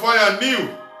furnace of fire knew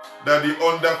that the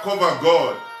undercover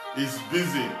God is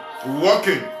busy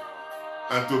working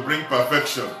and to bring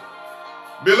perfection.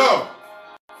 Beloved,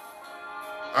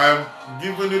 I am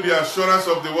giving you the assurance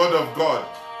of the word of God.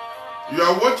 You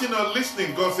are watching or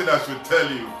listening, God said I should tell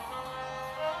you.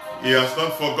 He has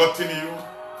not forgotten you.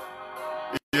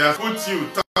 He has put you,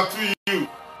 tattooed you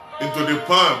into the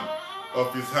palm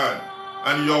of his hand.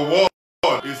 And your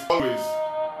word is always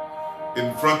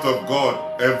in front of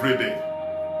God every day.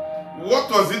 What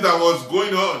was it that was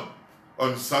going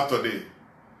on Saturday?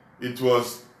 It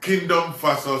was kingdom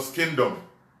versus kingdom.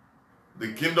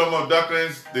 The kingdom of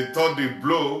darkness, they thought the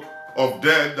blow of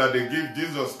death that they give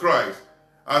Jesus Christ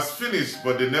has finished,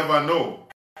 but they never know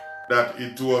that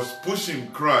it was pushing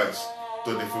Christ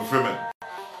to the fulfillment.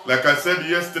 Like I said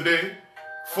yesterday,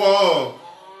 4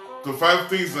 to 5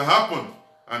 things happened,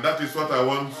 and that is what I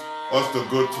want us to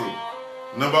go through.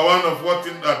 Number 1 of what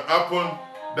that happened,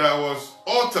 there was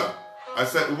altar. I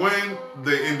said when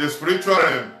in the spiritual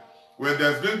realm, when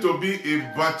there's going to be a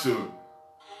battle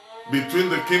between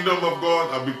the kingdom of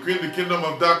God and between the kingdom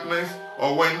of darkness,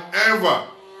 or whenever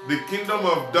the kingdom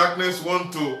of darkness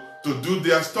want to do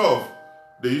their stuff,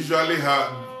 they usually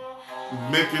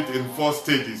make it in 4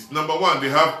 stages. Number 1, they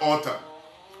have altar.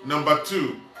 Number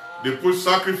 2, they put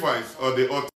sacrifice on the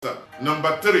altar.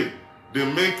 Number 3,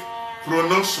 they make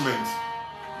pronouncement.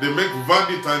 They make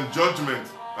verdict and judgment.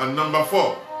 And number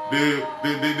 4, they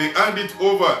hand it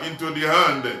over into the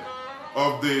hand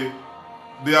of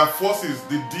their forces,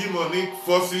 the demonic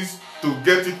forces, to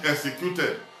get it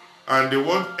executed. And they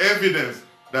want evidence,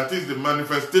 that is the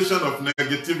manifestation of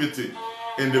negativity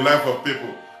in the life of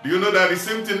people. Do you know that the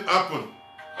same thing happened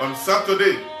on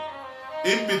Saturday,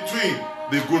 in between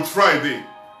the Good Friday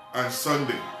and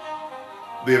Sunday,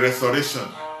 the resurrection?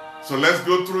 So let's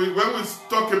go through it. When we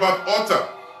talk about altar,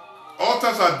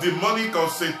 altars are demonic or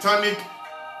satanic,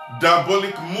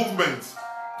 diabolic movements,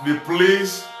 the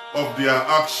place of their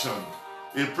action,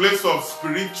 a place of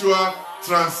spiritual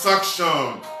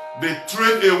transaction. They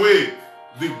trade away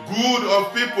the good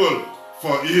of people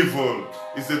for evil.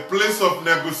 It's a place of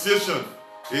negotiation.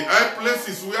 A high place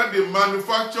is where they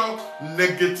manufacture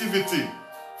negativity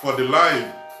for the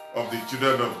life of the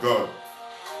children of God.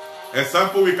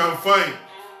 Example we can find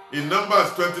in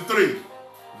Numbers 23,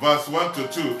 verse 1 to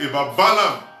 2, about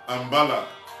Balaam and Balak.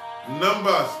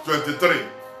 Numbers 23,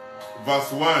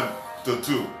 verse 1 to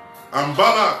 2. And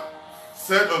Balak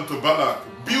said unto Balak,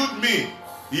 build me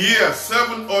here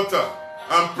 7 altars,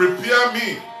 and prepare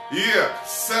me here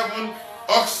 7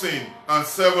 oxen and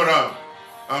 7 rams.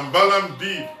 And Balak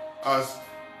did as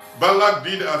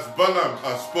Balaam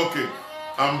had spoken.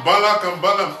 And Balak and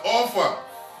Balaam offered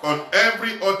on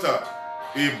every altar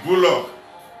a bullock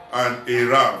and a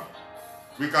ram.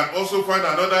 We can also find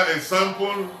another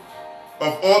example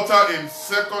of altar in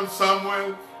 2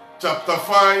 Samuel chapter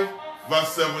 5, verse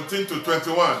 17 to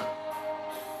 21.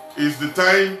 Is the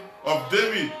time of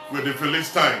David with the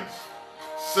Philistines.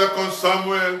 2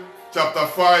 Samuel chapter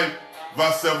 5,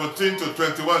 verse 17 to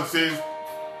 21 says,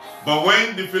 but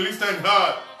when the Philistines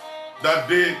heard that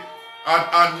they had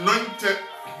anointed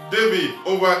David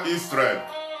over Israel,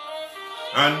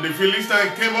 and the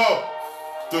Philistines came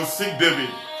up to seek David,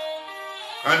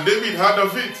 and David heard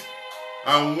of it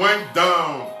and went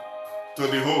down to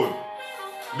the hold.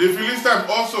 The Philistines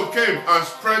also came and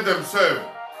spread themselves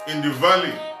in the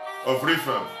valley of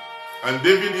Rephaim. And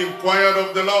David inquired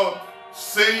of the Lord,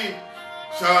 saying,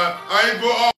 shall I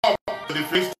go up to the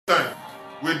Philistines?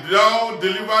 Wilt thou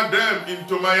deliver them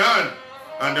into my hand?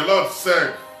 And the Lord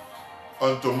said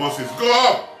unto Moses, go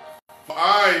up, for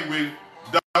I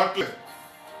will doubtless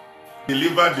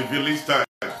deliver the Philistines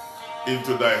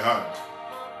into thy hand.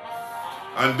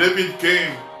 And David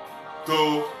came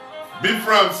to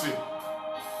Bethramsey,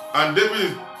 and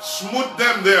David smote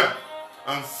them there,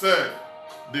 and said,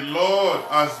 the Lord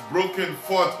has broken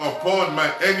forth upon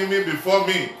my enemy before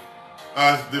me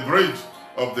as the bridge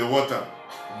of the water.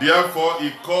 Therefore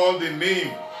he called the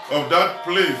name of that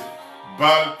place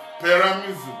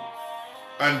Baal-Perazim.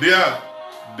 And there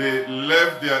they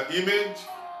left their image,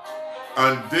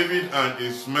 and David and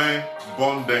his men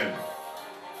burned them.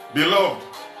 Beloved,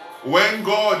 when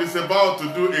God is about to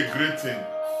do a great thing,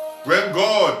 when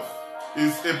God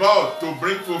is about to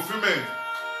bring fulfillment,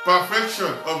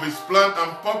 perfection of his plan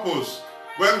and purpose,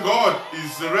 when God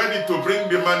is ready to bring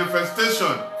the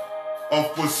manifestation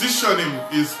of positioning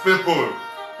his people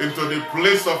into the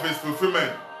place of his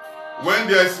fulfillment, when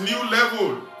there is new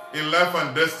level in life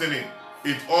and destiny,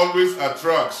 it always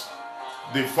attracts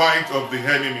the fight of the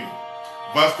enemy.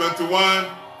 Verse 21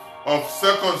 of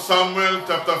 2 Samuel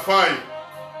chapter 5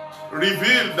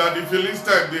 revealed that the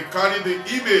Philistines, they carry the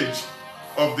image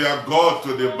of their God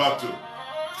to the battle.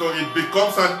 So it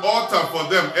becomes an altar for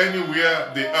them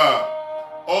anywhere they are.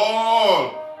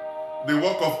 All the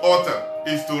work of altar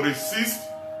is to resist,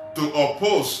 to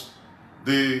oppose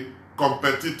the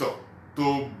competitor,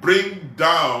 to bring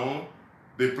down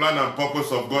the plan and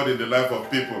purpose of God in the life of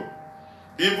people.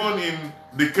 Even in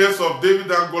the case of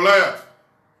David and Goliath,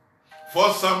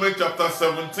 1 Samuel chapter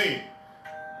 17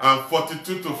 and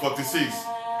 42 to 46.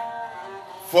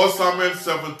 1 Samuel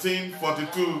 17,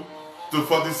 42 to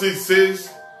 46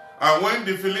 says, and when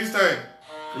the Philistines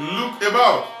looked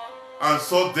about and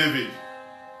saw David,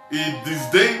 he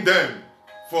disdained them,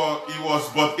 for he was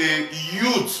but a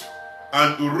youth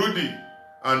and ruddy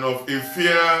and of a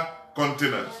fair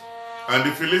countenance. And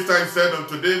the Philistines said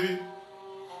unto David,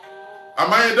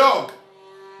 am I a dog,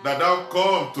 that thou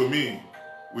come to me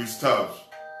with staves?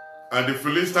 And the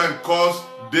Philistine cursed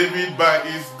David by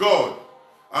his God.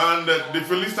 And the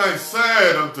Philistine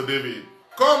said unto David,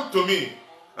 come to me,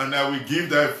 and I will give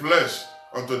thy flesh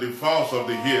unto the fowls of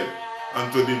the air,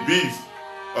 and to the beasts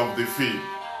of the field.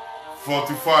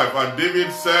 45. And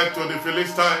David said to the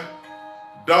Philistine,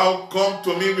 Thou come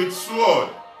to me with sword,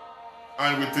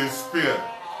 and with a spear,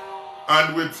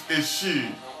 and with a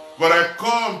shield, but I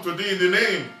come to thee in the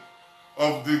name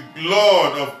of the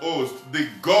Lord of hosts, the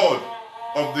God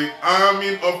of the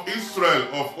army of Israel,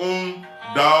 of whom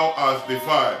thou hast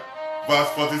defied. Verse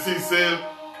 46 says,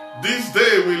 This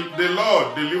day will the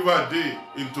Lord deliver thee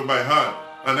into my hand,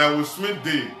 and I will smite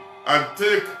thee, and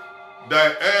take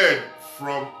thy head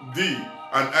from thee,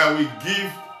 and I will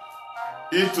give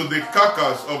it to the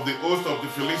carcass of the host of the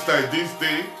Philistines this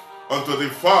day, unto the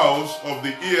fowls of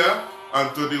the air,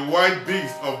 and to the wild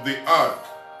beasts of the earth,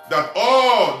 that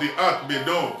all the earth may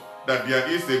know that there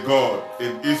is a God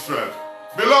in Israel.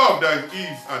 Beloved, there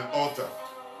is an altar.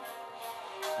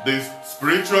 The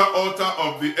spiritual altar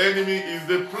of the enemy is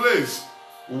the place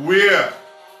where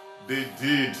they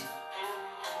did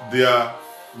their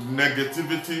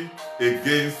negativity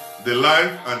against the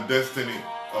life and destiny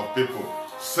of people.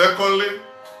 Secondly,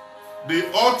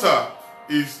 the altar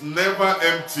is never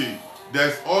empty.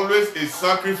 There's always a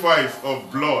sacrifice of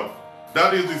blood.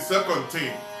 That is the second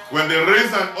thing. When they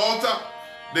raise an altar,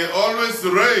 they always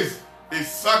raise a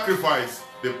sacrifice.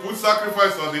 They put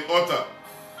sacrifice on the altar.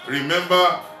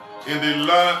 Remember, in the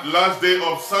last day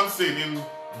of Samson, in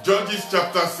Judges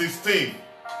chapter 16,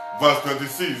 verse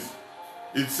 26,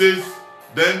 it says,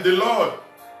 Then the Lord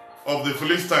of the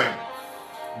Philistines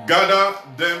gathered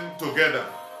them together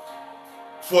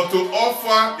for to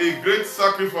offer a great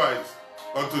sacrifice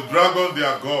unto Dagon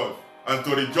their God, and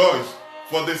to rejoice,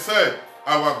 for they said,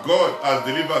 Our God has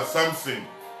delivered Samson,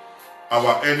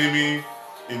 our enemy,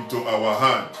 into our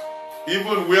hand.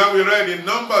 Even where we read in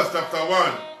Numbers chapter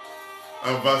 1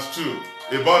 and verse 2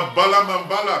 about Balaam and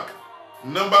Balak,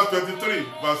 Numbers 23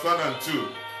 verse 1 and 2.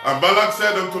 And Balak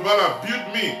said unto Balaam,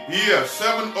 Build me here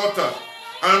 7 altars,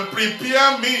 and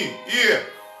prepare me here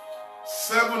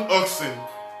 7 oxen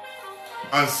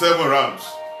and 7 rams.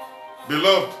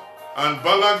 Beloved, and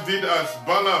Balak did as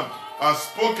Balaam has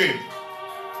spoken,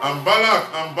 and Balak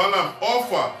and Balaam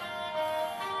offer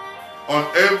on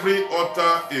every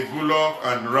altar a bullock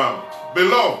and ram.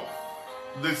 Beloved,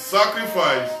 the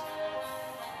sacrifice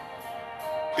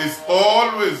is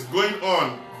always going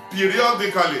on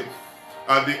periodically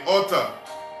at the altar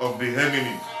of the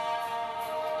enemy.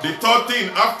 The third thing,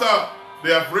 after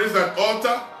they have raised an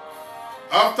altar,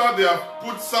 after they have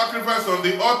put sacrifice on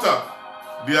the altar,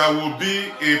 there will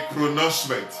be a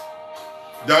pronouncement.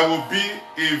 There will be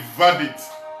a verdict.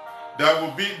 There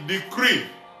will be decree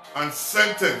and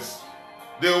sentence.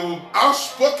 There will be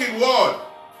outspoken word,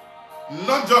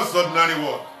 not just ordinary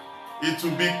word. It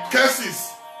will be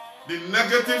curses, the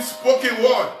negative spoken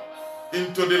word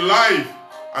into the life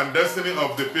and destiny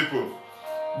of the people.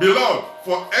 Beloved,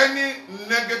 for any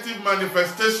negative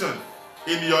manifestation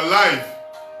in your life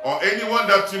or anyone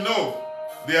that you know,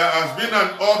 there has been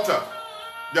an altar,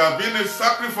 there has been a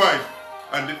sacrifice,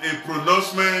 and a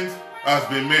pronouncement has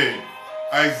been made.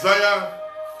 Isaiah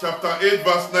chapter 8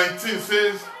 verse 19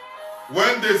 says,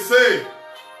 When they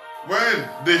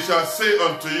shall say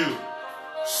unto you,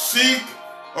 Seek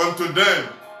unto them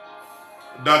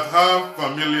that have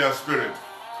familiar spirit,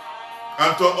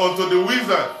 and unto the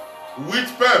wizard with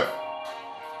pep,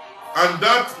 and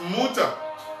that mutter,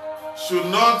 should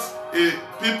not a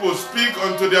people speak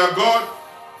unto their God,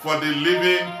 for the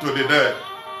living to the dead.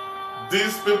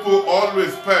 These people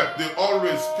always pep, they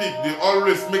always speak, they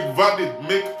always make verdict,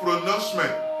 make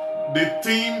pronouncement. The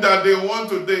thing that they want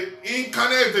to, they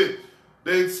incarnate it,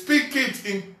 they speak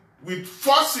it with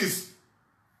forces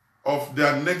of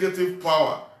their negative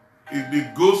power.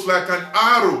 It goes like an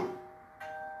arrow.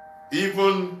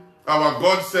 Even our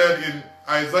God said in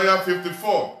Isaiah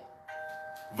 54,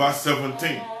 verse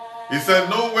 17, He said,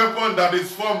 No weapon that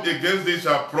is formed against thee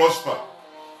shall prosper,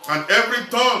 and every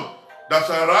tongue that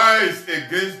shall rise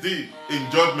against thee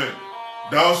in judgment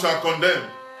thou shalt condemn.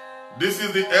 This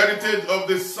is the heritage of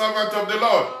the servant of the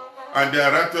Lord, and their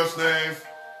righteousness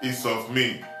is of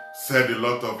me, said the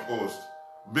Lord of hosts.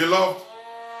 Beloved,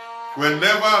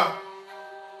 whenever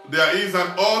there is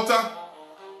an altar,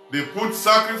 they put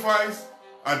sacrifice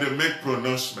and they make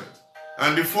pronouncement.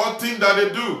 And the fourth thing that they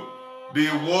do, they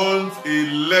want a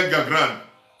legal grant.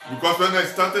 Because when I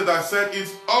started, I said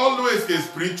it's always a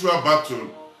spiritual battle.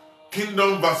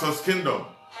 Kingdom versus kingdom.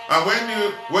 And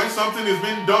when something is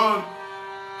being done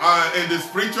in the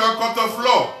spiritual court of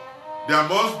law, there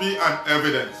must be an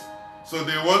evidence. So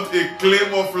they want a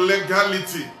claim of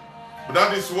legality. But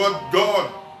that is what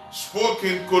God spoke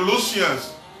in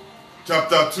Colossians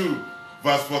chapter 2,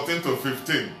 verse 14 to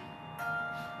 15.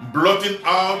 Blotting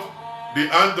out the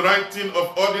handwriting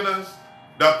of ordinance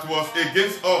that was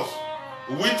against us,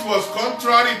 which was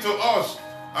contrary to us,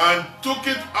 and took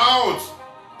it out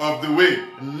of the way,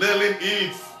 nailing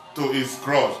it to his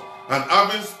cross. And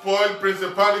having spoiled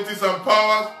principalities and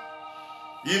powers,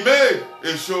 he made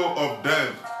a show of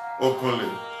them openly,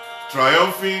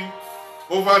 triumphing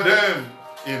over them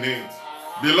in it.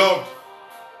 Beloved,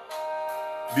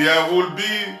 there will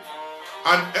be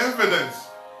an evidence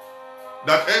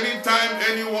that anytime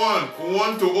anyone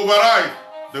wants to override,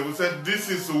 they will say, this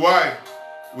is why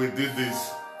we did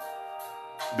this.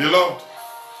 Beloved,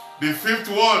 the fifth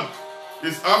one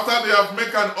is after they have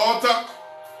made an altar,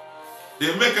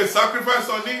 they make a sacrifice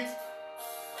on it,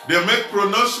 they make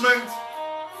pronouncement,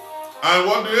 and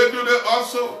what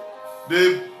do?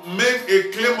 They make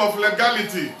a claim of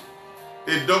legality,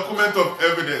 a document of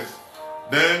evidence.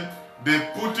 Then they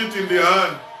put it in the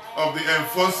hand of the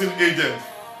enforcing agent.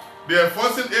 The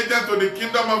enforcing agent to the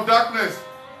kingdom of darkness,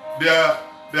 they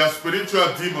are spiritual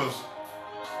demons.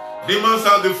 Demons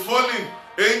are the fallen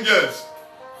angels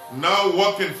now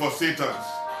working for Satan.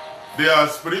 They are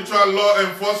spiritual law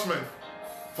enforcement,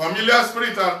 familiar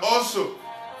spirit, and also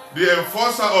the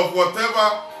enforcer of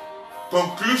whatever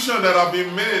conclusion that have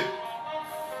been made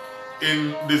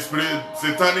in the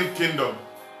satanic kingdom.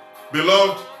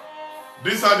 Beloved,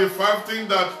 these are the 5 things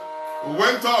that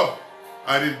went up,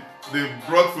 and they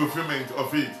brought fulfillment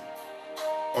of it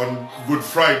on Good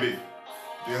Friday.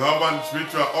 They have a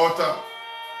spiritual altar,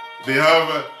 they have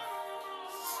a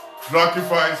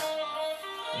sacrifice,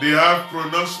 they have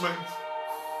pronouncement,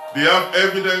 they have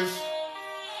evidence,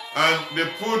 and they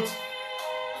put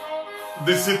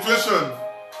the situation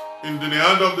in the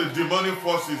hand of the demonic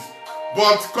forces.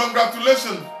 But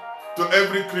congratulations to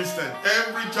every Christian,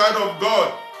 every child of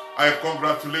God, I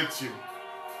congratulate you.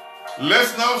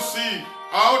 Let's now see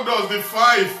how does the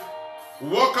 5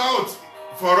 work out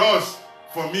for us,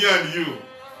 for me and you.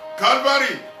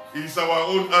 Calvary is our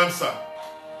own answer.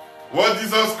 What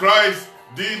Jesus Christ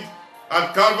did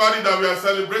at Calvary that we are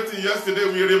celebrating yesterday,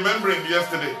 we are remembering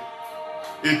yesterday.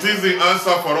 It is the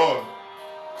answer for all.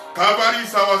 Calvary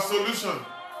is our solution.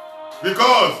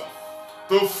 Because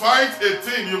to fight a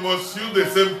thing, you must use the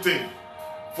same thing.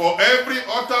 For every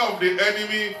altar of the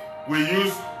enemy, we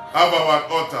have our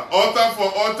altar. Altar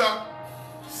for altar,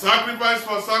 sacrifice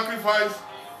for sacrifice,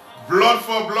 blood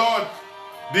for blood,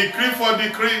 decree for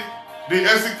decree, the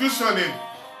execution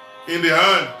in the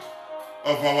hand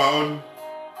of our own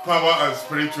power and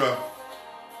spiritual.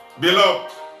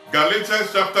 Beloved,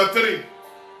 Galatians chapter 3,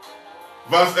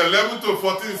 verse 11 to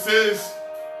 14 says,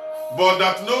 but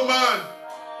that no man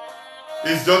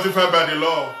is justified by the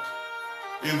law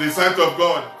in the sight of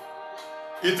God.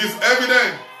 It is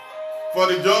evident, for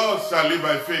the just shall live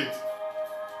by faith.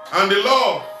 And the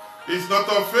law is not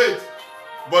of faith,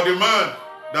 but the man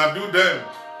that do them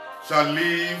shall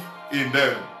live in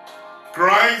them.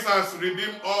 Christ has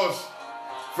redeemed us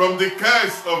from the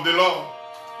curse of the law,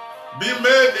 being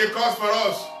made a curse for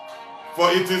us,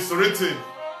 for it is written,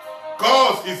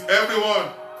 cursed is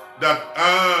everyone that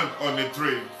hang on a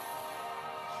tree,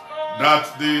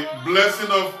 that the blessing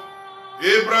of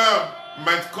Abraham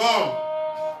might come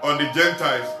on the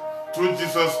Gentiles through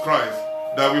Jesus Christ,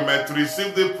 that we might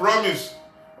receive the promise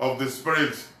of the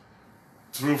Spirit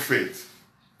through faith.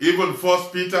 Even 1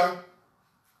 Peter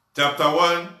chapter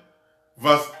 1,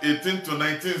 verse 18 to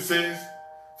 19 says,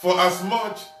 for as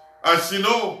much as you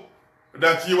know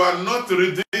that you are not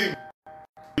redeemed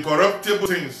with corruptible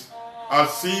things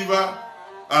as silver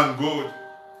and gold,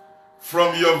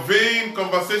 from your vain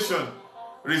conversation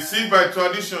received by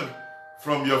tradition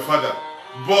from your father,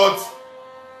 but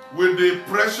with the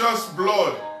precious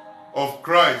blood of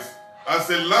Christ, as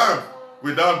a lamb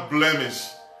without blemish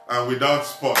and without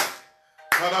spot.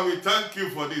 Father, we thank you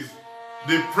for this.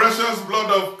 The precious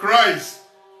blood of Christ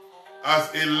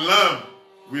as a lamb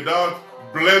without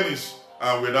blemish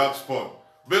and without spot.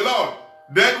 Beloved,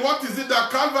 then what is it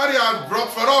that Calvary has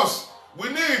brought for us? We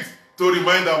need to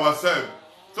remind ourselves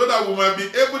so that we might be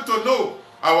able to know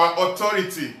our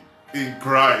authority in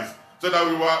Christ, so that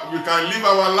we can live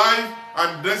our life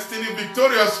and destiny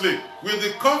victoriously with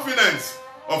the confidence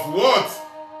of what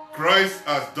Christ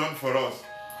has done for us.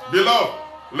 Beloved,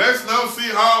 let's now see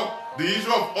how the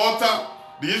issue of altar,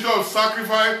 the issue of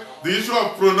sacrifice, the issue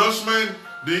of pronouncement,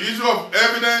 the issue of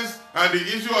evidence, and the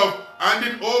issue of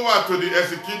handing over to the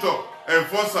executor,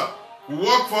 enforcer,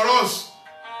 work for us,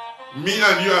 me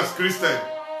and you as Christians,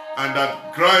 and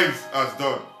that Christ has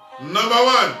done. Number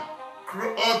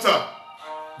 1, altar.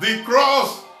 The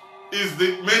cross is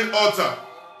the main altar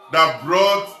that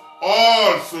brought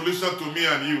all solution to me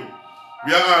and you.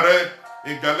 We are read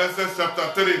in Galatians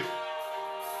chapter 3,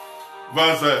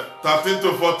 verse 13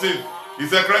 to 14. He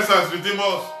said, Christ has redeemed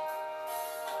us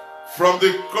from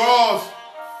the curse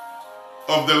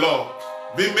of the law,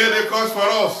 being made a curse for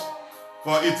us.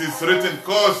 For it is written,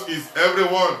 curse is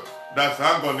everyone that's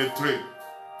hung on the tree.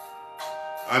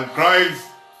 And Christ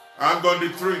hung on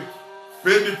the tree,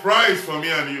 paid the price for me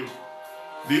and you.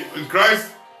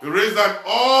 Christ raised an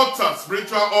altar,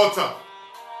 spiritual altar,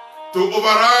 to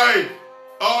override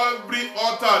every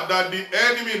altar that the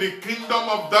enemy, the kingdom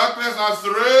of darkness, has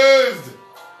raised.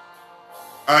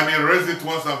 And he raised it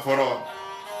once and for all.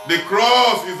 The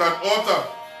cross is an altar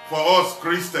for us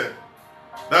Christians.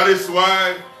 That is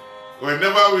why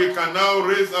whenever we can now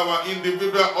raise our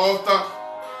individual altar,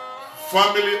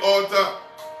 family altar,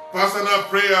 personal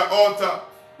prayer altar,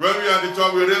 when we are at the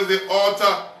church, we raise the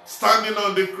altar standing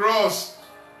on the cross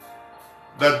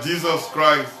that Jesus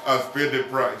Christ has paid the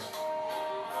price.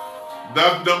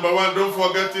 That number one, don't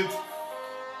forget it.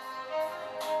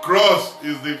 Cross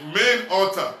is the main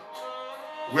altar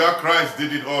where Christ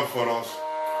did it all for us.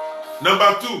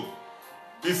 Number two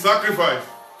is sacrifice.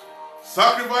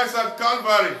 Sacrifice at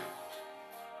Calvary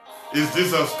is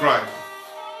Jesus Christ.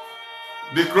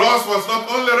 The cross was not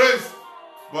only raised,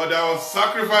 but there was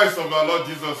sacrifice of our Lord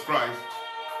Jesus Christ.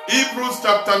 Hebrews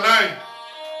chapter 9,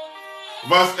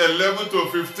 verse 11 to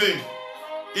 15.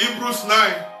 Hebrews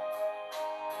 9,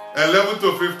 11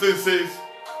 to 15 says,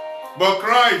 but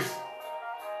Christ,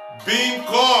 being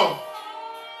called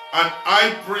an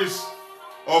high priest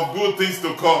of good things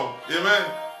to come,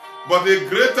 amen, but a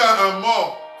greater and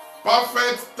more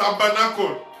perfect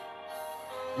tabernacle,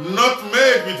 not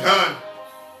made with hand,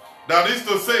 that is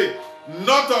to say,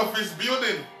 not of his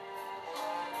building,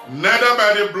 neither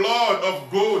by the blood of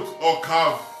goat or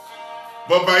calf,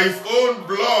 but by his own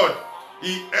blood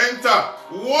he entered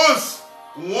once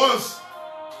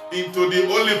into the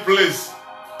holy place,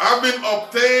 having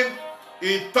obtained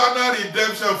eternal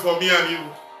redemption for me and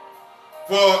you.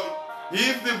 For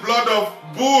if the blood of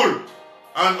bull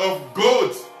and of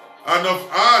goat and of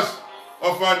ash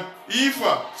of an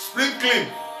ephah sprinkling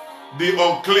the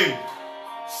unclean,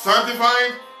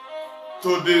 sanctifying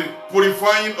to the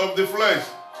purifying of the flesh,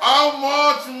 how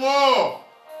much more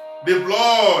the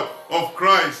blood of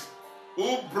Christ,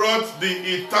 who brought the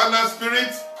eternal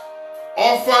Spirit,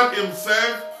 offered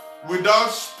himself without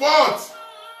spot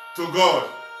to God,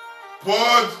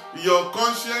 purge your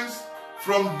conscience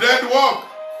from dead work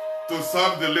to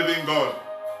serve the living God.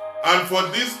 And for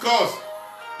this cause,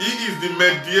 he is the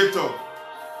mediator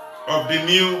of the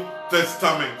New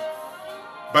Testament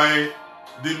by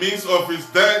the means of his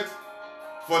death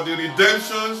for the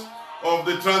redemptions of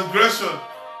the transgression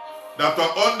that were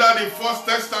under the First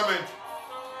Testament.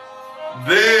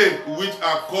 They which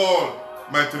are called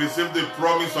might receive the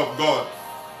promise of God.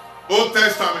 Old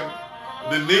Testament,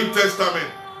 the New Testament.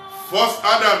 First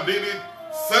Adam did it.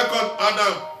 Second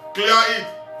Adam cleared it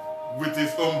with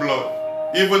his own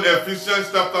blood. Even Ephesians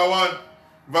chapter 1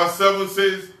 verse 7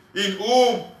 says, in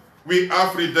whom we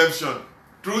have redemption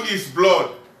through his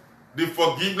blood, the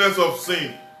forgiveness of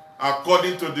sin,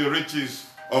 according to the riches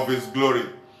of his glory.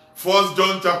 1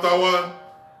 John chapter 1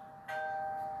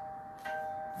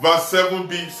 verse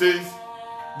 7b says,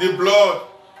 the blood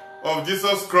of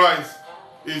Jesus Christ,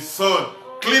 his son,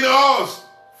 clean us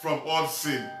from all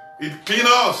sin. It cleans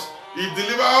us. It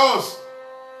delivers us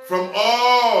from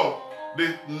all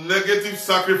the negative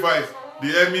sacrifice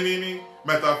the enemy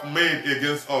might have made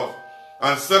against us.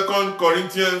 And 2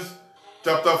 Corinthians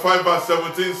chapter 5 verse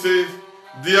 17 says,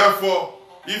 therefore,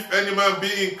 if any man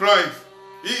be in Christ,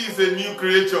 he is a new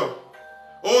creature.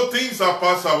 All things are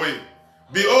passed away.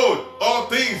 Behold, all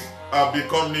things have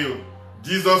become new.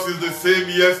 Jesus is the same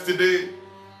yesterday,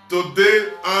 today,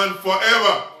 and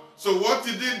forever. So what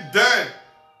he did then,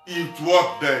 it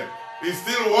worked then. It's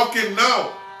still working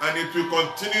now, and it will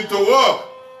continue to work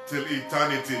till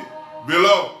eternity.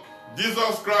 Beloved,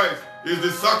 Jesus Christ is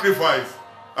the sacrifice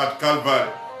at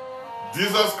Calvary.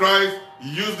 Jesus Christ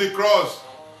used the cross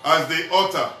as the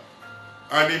altar,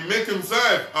 and he made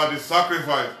himself as the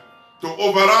sacrifice to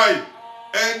override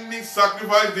any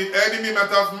sacrifice the enemy might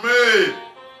have made,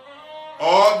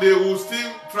 or they will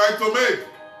still try to make.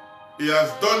 He has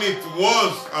done it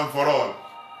once and for all.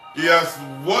 He has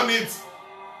won it.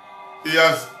 He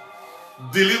has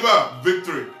delivered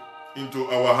victory into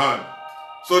our hand.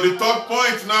 So the third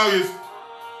point now is,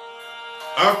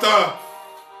 after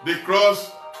the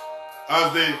cross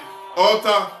as the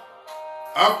altar,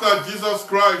 after Jesus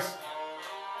Christ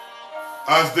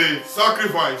as the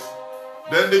sacrifice,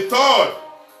 then the third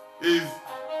is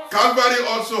Calvary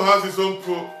also has its own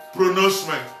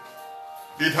pronouncement.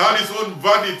 It had its own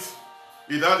verdict.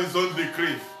 It had its own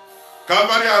decree.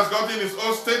 Calvary has gotten its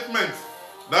own statement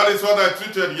That is what I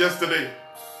treated yesterday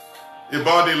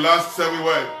about the last 7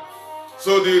 words.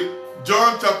 So the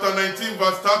John chapter 19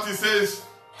 verse 30 says,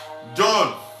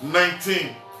 John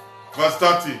 19 verse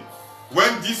 30,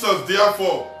 when Jesus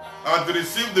therefore had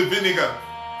received the vinegar,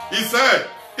 he said,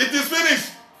 "It is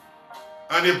finished."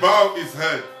 And he bowed his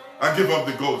head and gave up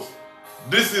the ghost.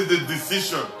 This is the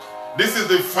decision. This is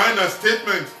the final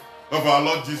statement of our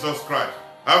Lord Jesus Christ.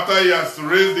 After he has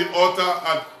raised the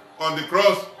altar on the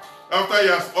cross, after he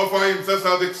has offered himself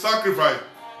as a sacrifice,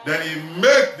 then he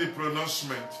makes the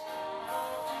pronouncement.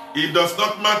 It does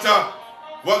not matter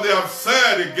what they have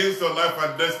said against your life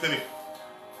and destiny,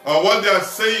 or what they are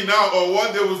saying now, or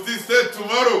what they will still say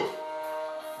tomorrow.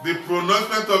 The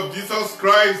pronouncement of Jesus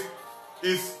Christ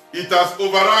has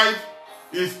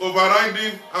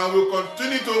overriding, and will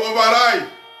continue to override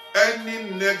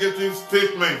any negative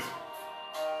statement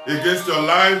against your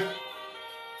life,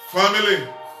 family,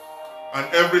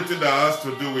 and everything that has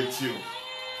to do with you.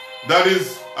 That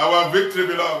is our victory,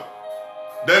 beloved.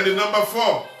 Then the number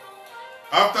 4,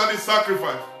 after the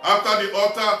sacrifice, after the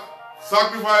altar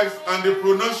sacrifice and the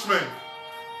pronouncement,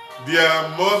 there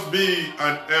must be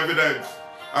an evidence.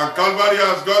 And Calvary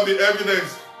has got the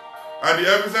evidence. And the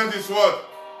evidence is what?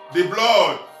 The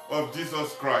blood of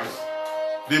Jesus Christ.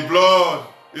 The blood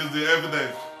is the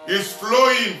evidence. It's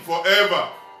flowing forever.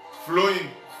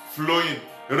 Flowing.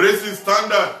 Raising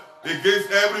standard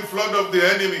against every flood of the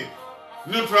enemy.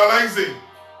 Neutralizing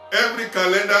every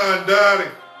calendar and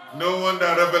diary. No wonder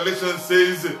Revelation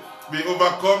says, we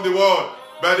overcome the world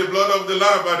by the blood of the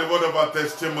Lamb, by the word of our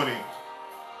testimony.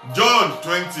 John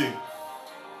 20,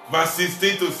 verse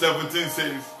 16 to 17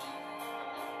 says,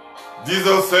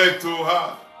 Jesus said to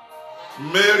her,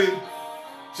 Mary.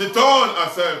 She turned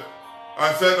herself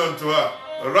and said unto her,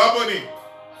 Rabboni,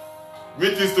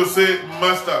 which is to say,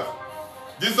 Master.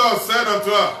 Jesus said unto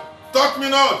her, Touch me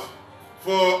not,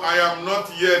 for I am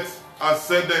not yet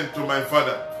ascended to my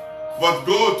Father, but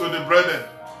go to the brethren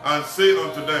and say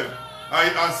unto them, I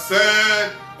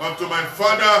ascend unto my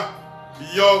Father,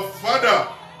 your Father.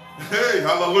 Hey,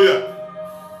 hallelujah.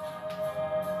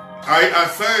 I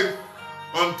ascend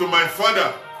unto my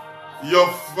Father, your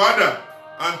Father,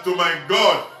 and to my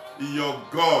God, your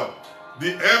God.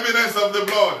 The evidence of the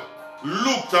blood.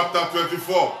 Luke chapter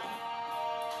 24,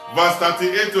 verse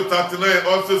 38 to 39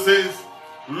 also says,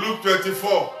 Luke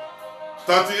 24,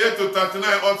 38 to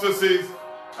 39 also says,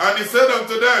 and he said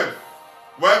unto them,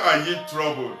 Why are ye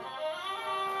troubled?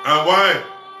 And why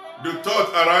do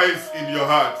thoughts arise in your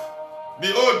heart?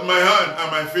 Behold my hand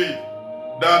and my feet,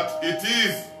 that it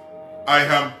is I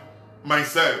am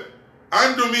myself.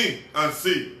 Undo me and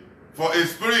see, for a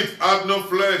spirit hath no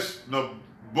flesh nor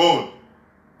bone,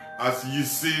 as ye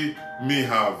see me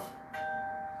have.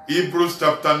 Hebrews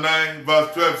chapter 9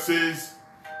 verse 12 says,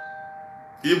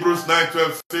 Hebrews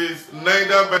 9:12 says,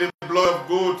 Neither by the blood of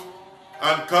goat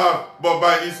and calf, but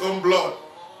by his own blood,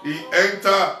 he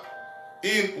entered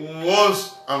in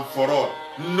once and for all.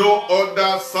 No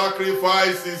other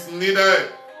sacrifice is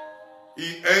needed.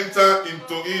 He entered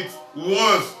into it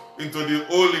once, into the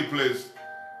holy place,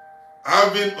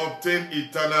 having obtained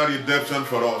eternal redemption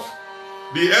for us.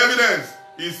 The evidence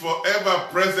is forever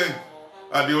present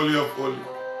at the Holy of Holies,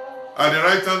 at the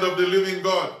right hand of the living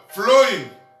God,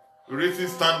 flowing, raising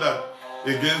standard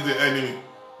against the enemy.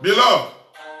 Beloved,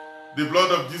 the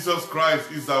blood of Jesus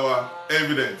Christ is our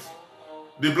evidence.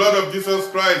 The blood of Jesus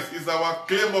Christ is our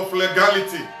claim of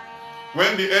legality.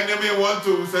 When the enemy wants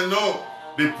to say no,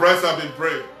 the price has been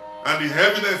paid, and the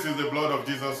evidence is the blood of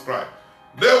Jesus Christ.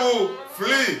 They will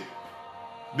flee.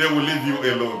 They will leave you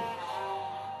alone.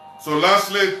 So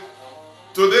lastly,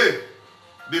 today,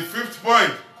 the 5th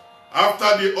point,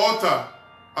 after the altar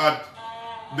at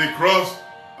the cross,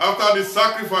 after the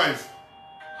sacrifice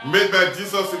made by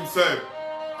Jesus himself,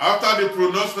 after the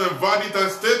pronouncement, verdict,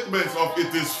 and statements of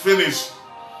it is finished,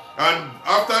 and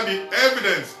after the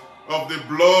evidence of the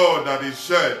blood that is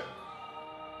shed,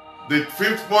 the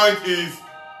 5th point is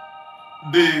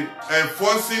the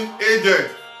enforcing agent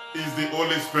is the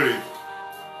Holy Spirit.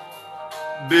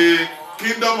 The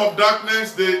kingdom of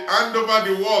darkness, they hand over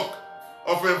the work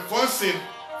of enforcing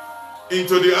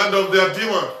into the hand of their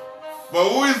demon. But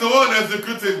who is the one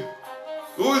executing?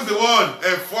 Who is the one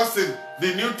enforcing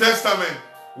the New Testament?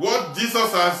 What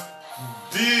Jesus has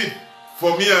did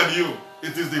for me and you,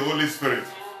 it is the Holy Spirit.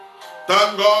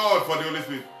 Thank God for the Holy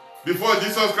Spirit. Before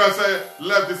Jesus Christ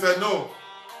left, he said, no,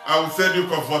 I will send you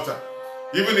comforter.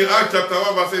 Even in Acts chapter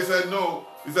 1 verse 8, he said, no.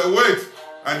 He said, wait,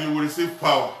 and you will receive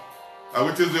power,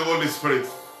 which is the Holy Spirit,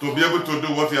 to be able to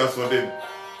do what he has ordained.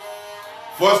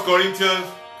 1 Corinthians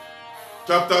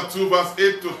chapter 2 verse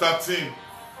 8 to 13.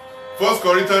 1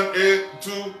 Corinthians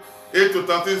 2 8 to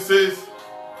 13 says,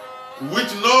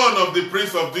 which none of the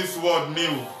prince of this world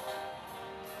knew,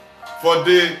 for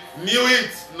they knew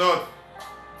it not.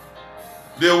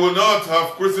 They will not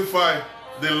have crucified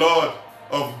the Lord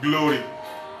of glory.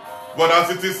 But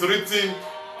as it is written,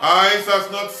 eyes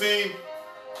has not seen,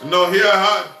 nor ear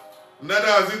heard, neither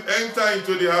has it entered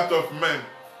into the heart of man,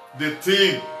 the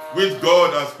thing which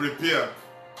God has prepared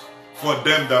for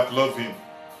them that love him.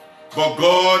 But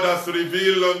God has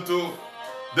revealed unto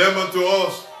them unto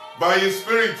us by his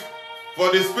Spirit.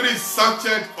 For the Spirit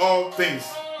searcheth all things,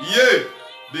 yea,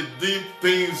 the deep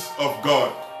things of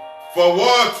God. For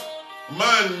what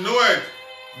man knoweth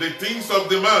the things of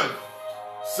the man,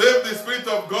 save the Spirit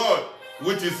of God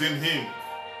which is in him.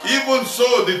 Even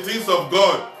so the things of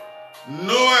God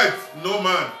knoweth no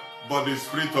man but the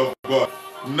Spirit of God.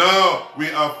 Now we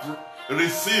have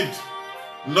received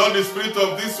not the spirit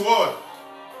of this world,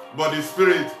 but the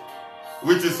Spirit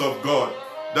which is of God,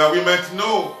 that we might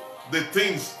know the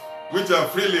things which are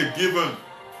freely given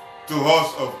to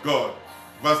us of God.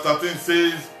 Verse 13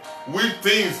 says, which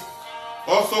things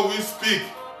also we speak,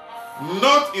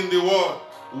 not in the word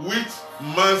which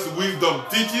man's wisdom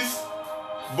teaches,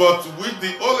 but which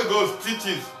the Holy Ghost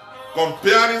teaches,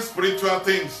 comparing spiritual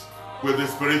things with the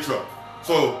spiritual.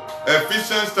 So,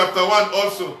 Ephesians chapter 1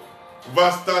 also,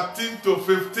 verse 13 to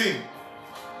 15.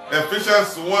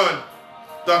 Ephesians 1,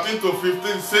 13 to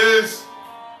 15 says,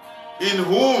 in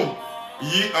whom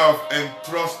ye have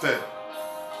entrusted,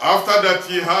 after that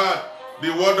ye heard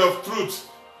the word of truth,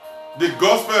 the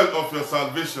gospel of your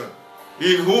salvation,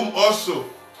 in whom also,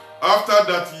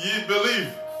 after that ye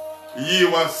believe, ye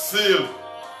were sealed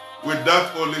with that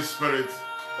Holy Spirit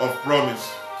of promise,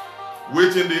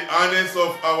 which in the earnest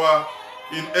of our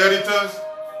inheritance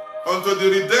unto the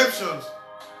redemptions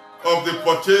of the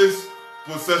purchased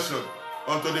possession,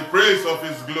 unto the praise of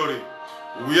his glory.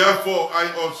 Wherefore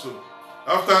I also,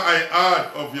 after I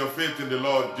heard of your faith in the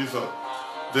Lord Jesus,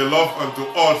 the love unto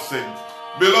all saints.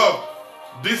 Beloved,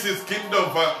 this is kingdom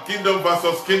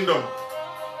versus kingdom.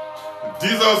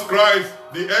 Jesus Christ,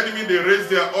 the enemy, they raised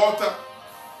their altar.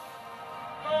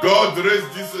 God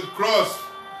raised this cross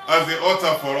as the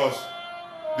altar for us.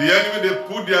 The enemy, they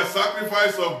put their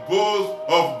sacrifice of bulls,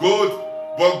 of gold,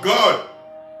 but God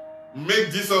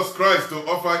made Jesus Christ to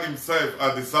offer himself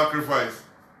as the sacrifice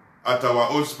at our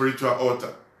own spiritual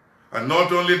altar. And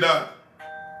not only that,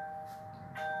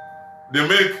 they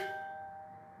make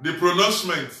the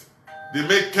pronouncements, they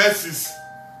make curses,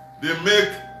 they make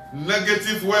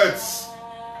negative words.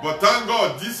 But thank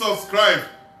God, Jesus Christ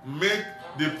made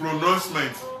the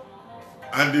pronouncement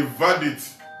and the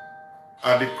verdict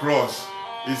at the cross.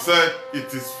 He said,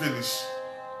 it is finished.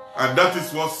 And that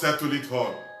is what settled it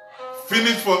all.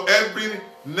 Finished for every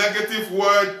negative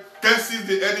word, curses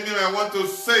the enemy I want to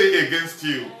say against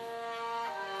you.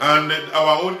 And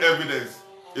our own evidence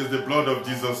is the blood of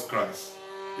Jesus Christ.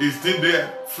 It's still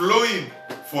there, flowing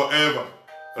forever,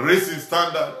 raising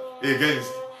standard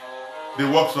against the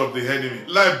works of the enemy,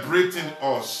 liberating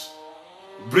us,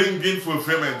 bringing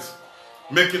fulfillment,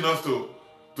 making us to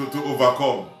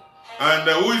overcome. And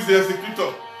who is the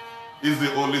executor? Is the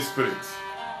Holy Spirit.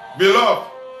 Beloved,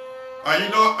 are you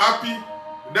not happy?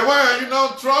 Then why are you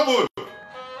not troubled?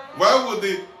 Why would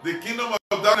the kingdom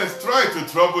of darkness try to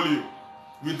trouble you?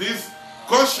 With this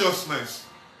consciousness,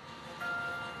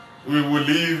 we will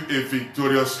live a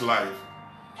victorious life.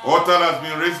 Altar has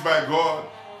been raised by God.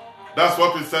 That's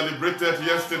what we celebrated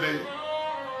yesterday.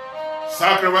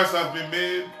 Sacrifice has been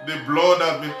made. The blood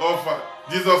has been offered.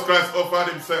 Jesus Christ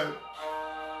offered himself.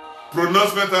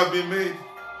 Pronouncement has been made.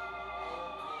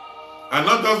 And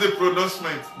not just the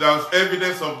pronouncement, there's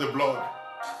evidence of the blood.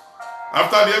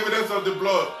 After the evidence of the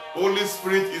blood, Holy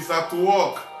Spirit is at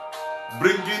work,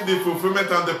 bringing the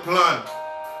fulfillment and the plan.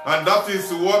 And that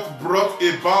is what brought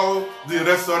about the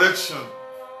resurrection.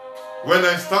 When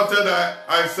I started,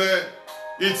 I said,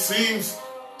 it seems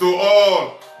to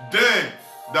all then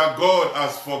that God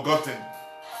has forgotten.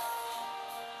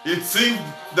 It seemed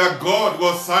that God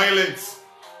was silent.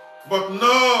 But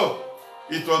no,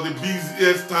 it was the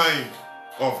busiest time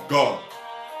of God.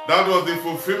 That was the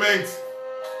fulfillment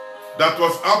that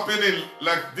was happening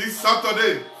like this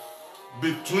Saturday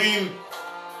between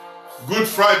Good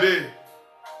Friday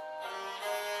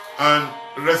and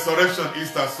Resurrection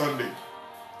Easter Sunday.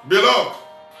 Beloved,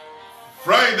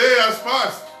 Friday has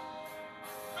passed.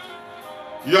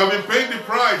 You have been paying the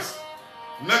price.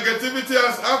 Negativity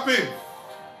has happened.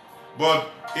 But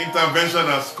intervention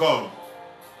has come.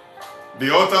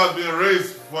 The altar has been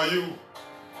raised for you.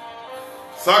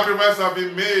 Sacrifice has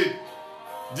been made.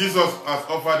 Jesus has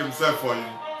offered himself for you.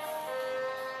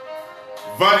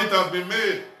 Verdict has been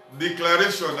made.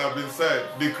 declaration has been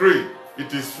said, decree,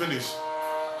 it is finished.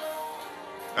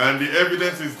 And the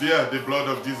evidence is there, the blood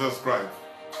of Jesus Christ.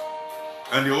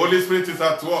 And the Holy Spirit is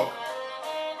at work.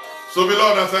 So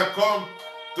beloved, as I come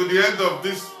to the end of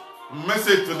this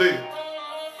message today,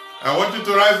 I want you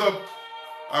to rise up.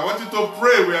 I want you to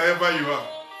pray wherever you are.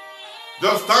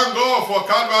 Just thank God for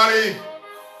Calvary.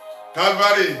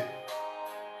 Calvary.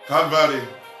 Calvary.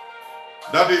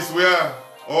 That is where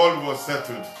all was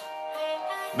settled.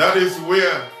 That is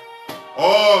where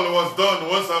all was done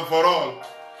once and for all.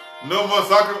 No more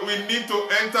sacrifice. We need to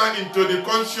enter into the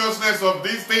consciousness of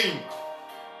this thing.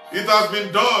 It has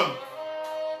been done.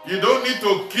 You don't need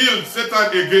to kill Satan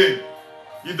again.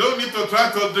 You don't need to try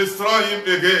to destroy him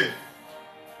again.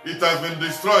 It has been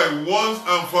destroyed once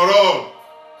and for all.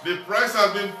 The price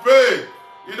has been paid.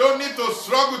 You don't need to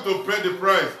struggle to pay the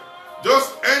price.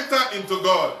 Just enter into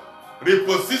God.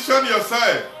 Reposition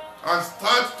yourself and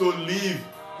start to live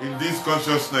in this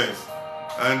consciousness.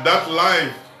 And that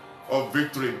life of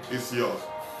victory is yours.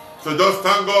 So just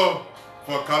thank God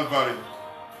for Calvary.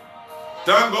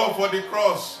 Thank God for the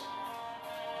cross.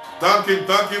 Thank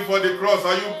Him for the cross.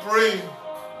 Are you praying?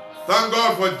 Thank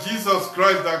God for Jesus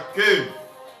Christ that came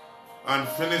and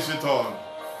finished it all.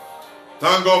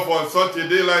 Thank God for such a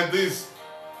day like this,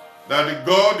 that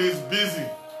God is busy.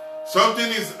 Something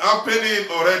is happening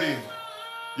already.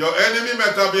 Your enemy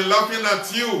might have been laughing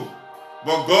at you,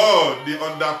 but God, the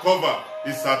undercover,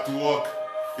 is at work.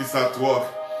 Is at work.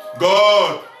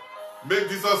 God made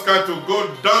Jesus Christ to go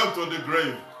down to the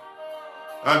grave.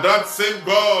 And that same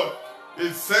God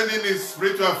is sending His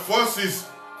spiritual forces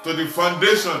to the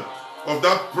foundation of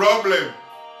that problem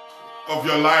of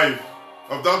your life,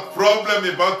 of that problem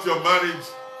about your marriage,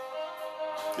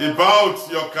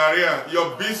 about your career,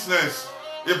 your business,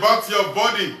 about your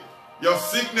body, your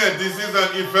sickness, disease,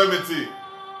 and infirmity.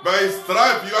 By His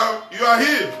stripe, you are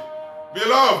healed.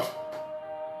 Beloved,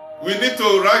 we need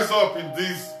to rise up in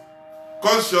this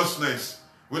consciousness.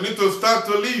 We need to start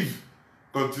to live.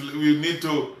 We need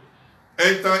to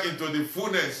enter into the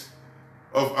fullness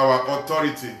of our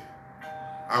authority,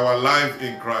 our life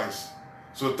in Christ.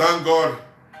 So thank God,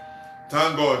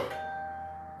 thank God,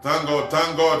 thank God,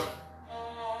 thank God.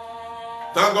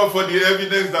 Thank God for the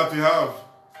evidence that we have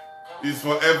is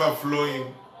forever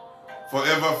flowing,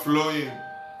 forever flowing.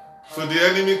 So the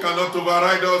enemy cannot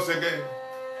override us again.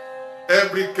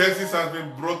 Every curse has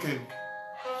been broken.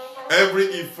 Every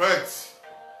effect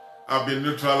has been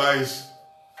neutralized.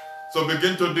 So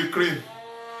begin to decree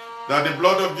that the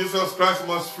blood of Jesus Christ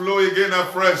must flow again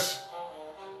afresh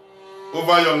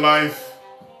over your life.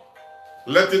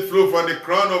 Let it flow from the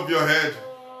crown of your head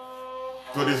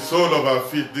to the sole of our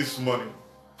feet this morning.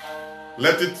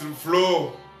 Let it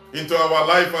flow into our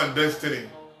life and destiny.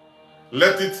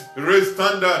 Let it raise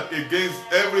standard against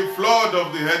every flood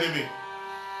of the enemy.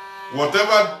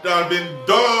 Whatever that has been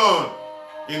done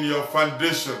in your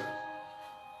foundation,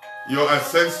 your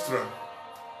ancestral,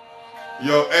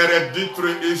 your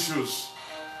hereditary issues,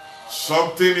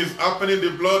 something is happening.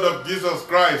 The blood of Jesus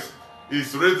Christ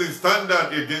is raising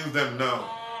standard against them now.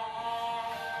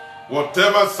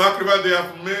 Whatever sacrifice they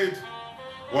have made,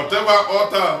 whatever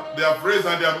altar they have raised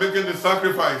and they are making the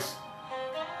sacrifice,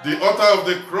 the altar of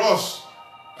the cross,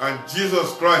 and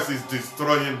Jesus Christ is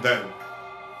destroying them.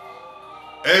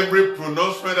 Every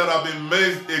pronouncement that has been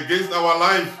made against our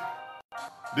life,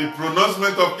 the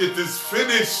pronouncement of it is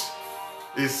finished,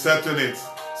 is setting it.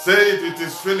 Say it, it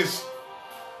is finished.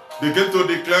 Begin to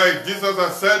declare it. Jesus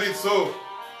has said it, so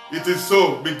it is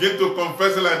so. Begin to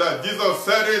confess it like that. Jesus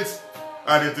said it,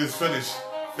 and it is finished.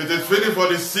 It is finished for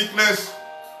the sickness,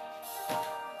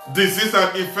 disease,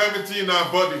 and infirmity in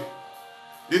our body.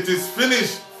 It is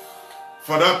finished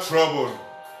for that trouble.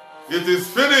 It is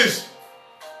finished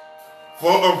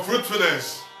for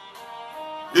unfruitfulness.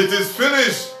 It is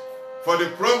finished for the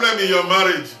problem in your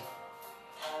marriage.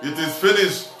 It is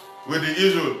finished with the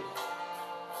issue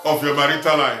of your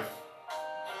marital life.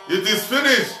 It is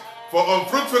finished for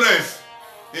unfruitfulness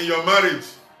in your marriage.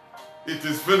 It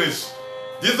is finished.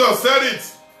 Jesus said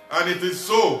it, and it is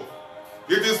so.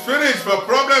 It is finished for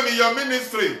problem in your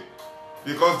ministry,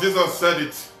 because Jesus said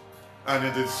it, and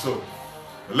it is so.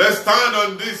 Let's stand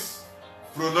on this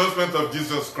pronouncement of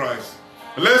Jesus Christ.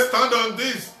 Let's stand on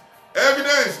this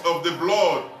evidence of the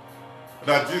blood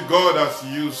that God has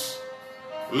used.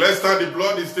 Let's stand, the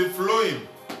blood is still flowing.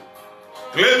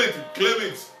 Claim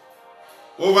it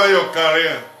over your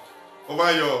career,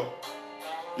 over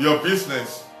your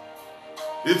business.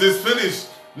 It is finished.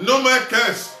 No more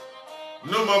curse,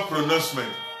 no more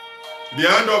pronouncement. The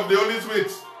hand of the Holy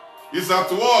Spirit is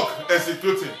at work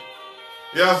executing.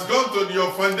 He has gone to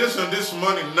your foundation this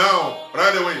morning, now,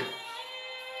 right away.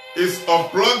 is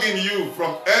unplugging you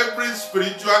from every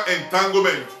spiritual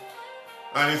entanglement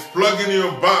and is plugging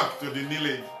you back to the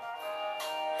knowledge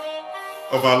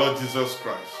of our Lord Jesus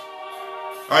Christ.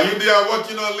 Are you there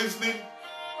watching or listening?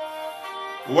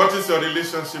 What is your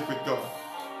relationship with God?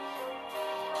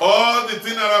 All the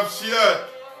things that I've shared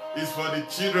is for the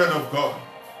children of God,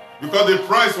 because the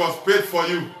price was paid for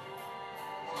you.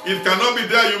 It cannot be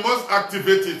there. You must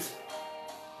activate it.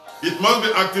 It must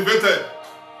be activated.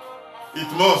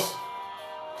 It must.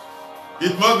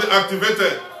 It must be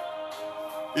activated.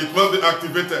 It must be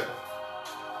activated.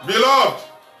 Beloved,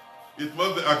 it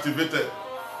must be activated.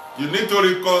 You need to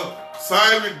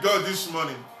reconcile with God this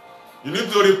morning. You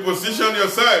need to reposition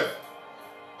yourself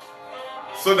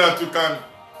so that you can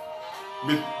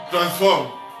be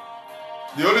transformed.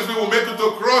 The Holy Spirit will make you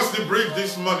to cross the bridge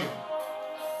this morning.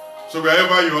 So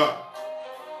wherever you are,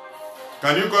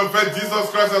 can you confess Jesus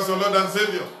Christ as your Lord and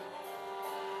Savior?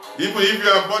 Even if you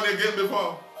are born again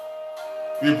before,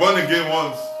 we born again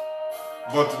once.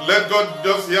 But let God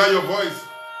just hear your voice.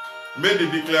 Make the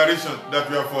declaration that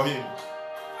you are for Him.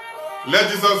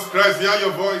 Let Jesus Christ hear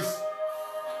your voice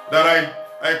that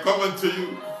I come unto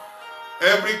you.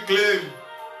 Every claim,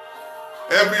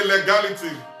 every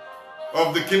legality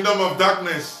of the kingdom of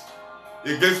darkness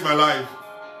against my life,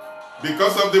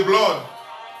 because of the blood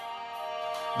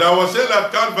that was shed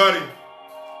at Calvary,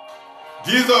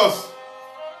 Jesus,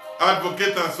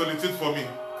 advocate and solicit for me.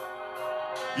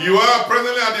 You are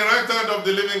presently at the right hand of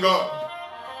the living God.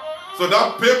 So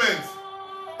that payment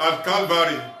at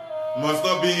Calvary must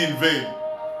not be in vain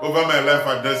over my life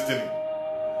and destiny.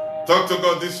 Talk to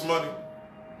God this morning.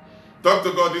 Talk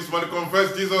to God this morning.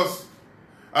 Confess Jesus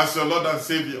as your Lord and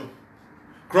Savior.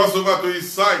 Cross over to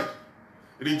His side.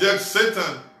 Reject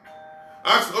Satan.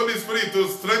 Ask Holy Spirit to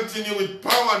strengthen you with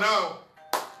power now,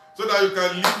 so that you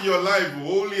can live your life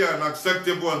holy and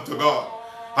acceptable unto God.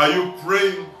 Are you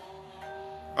praying?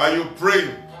 Are you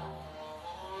praying?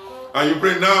 Are you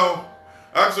praying now?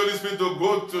 Ask Holy Spirit to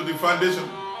go to the foundation.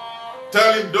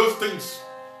 Tell Him those things.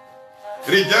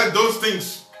 Reject those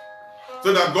things,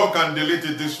 so that God can delete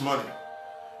it this morning.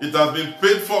 It has been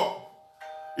paid for.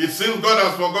 It seems God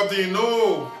has forgotten. You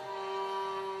know,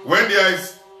 when there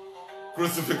is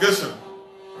crucifixion,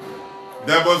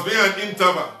 there must be an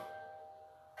interval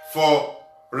for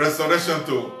resurrection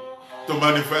to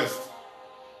manifest.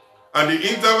 And the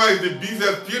interval is the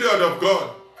busiest period of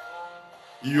God.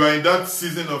 You are in that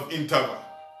season of interval.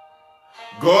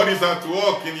 God is at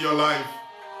work in your life.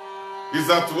 He's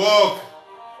at work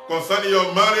concerning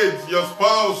your marriage, your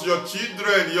spouse, your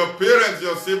children, your parents,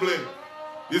 your siblings.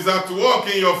 He's at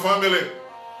work in your family.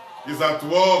 He's at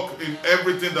work in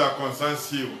everything that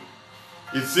concerns you.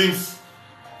 It seems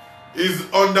He's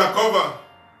undercover,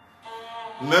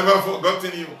 never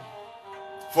forgotten you,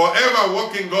 forever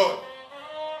working God.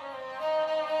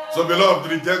 So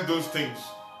beloved, reject those things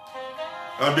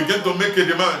and begin to make a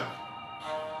demand.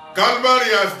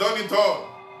 Calvary has done it all.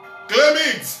 Claim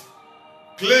it.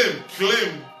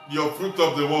 Claim your fruit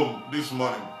of the womb this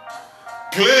morning.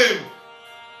 Claim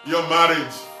your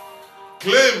marriage.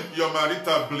 Claim your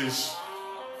marital bliss.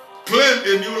 Claim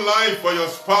a new life for your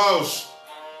spouse.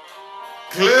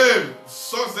 Claim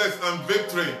success and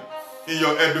victory in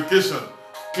your education.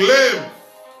 Claim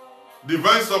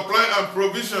divine supply and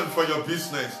provision for your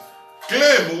business.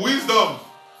 Claim wisdom,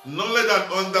 knowledge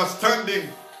and understanding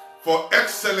for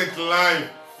excellent life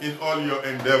in all your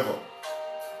endeavor.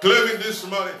 Claim it this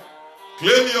morning.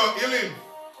 Claim your healing.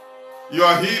 You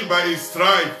are healed by His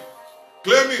stripe.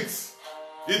 Claim it.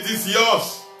 It is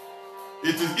yours.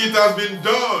 It has been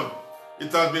done.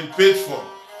 It has been paid for.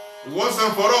 Once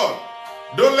and for all.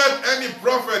 Don't let any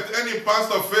prophet, any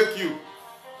pastor fake you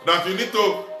that you need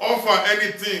to offer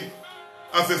anything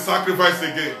as a sacrifice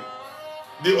again.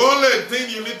 The only thing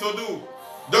you need to do,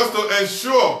 just to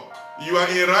ensure you are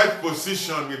in right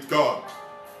position with God.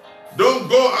 Don't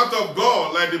go out of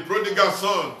God like the prodigal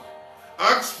son.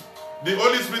 Ask the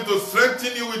Holy Spirit to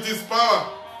strengthen you with His power.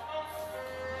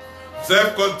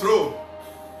 Self-control,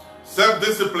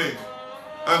 self-discipline,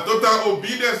 and total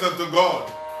obedience unto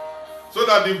God. So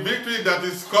that the victory that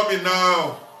is coming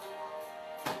now,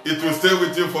 it will stay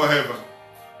with you forever.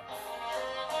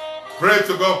 Pray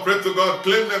to God,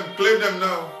 claim them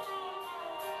now.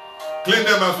 Claim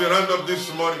them as we round up this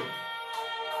morning.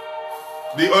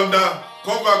 The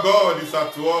undercover God is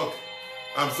at work.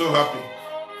 I'm so happy.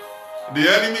 The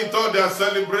enemy thought they are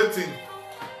celebrating.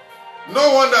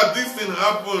 No wonder this thing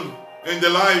happened in the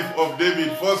life of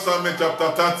David. 1 Samuel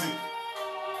chapter 30.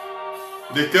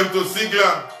 They came to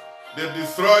Sigla. They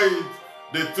destroyed it.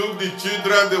 They took the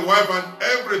children, the wife, and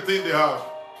everything they have.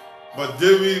 But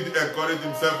David encouraged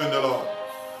himself in the Lord.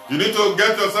 You need to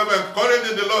get yourself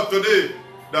encouraged in the Lord today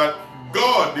that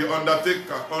God, the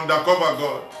undertaker, undercover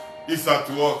God, is at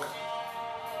work.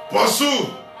 Pursue.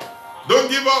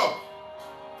 Don't give up.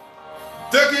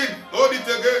 Take it. Hold it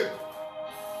again.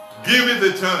 Give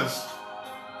it a chance.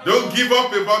 Don't give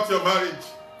up about your marriage.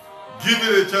 Give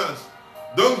it a chance.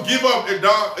 Don't give up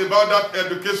about that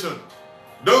education.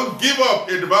 Don't give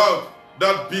up about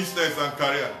that business and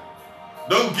career.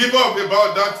 Don't give up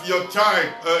about that your child,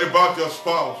 about your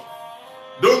spouse.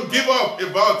 Don't give up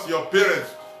about your parents.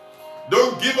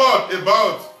 Don't give up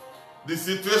about the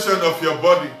situation of your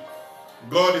body.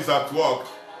 God is at work.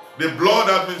 The blood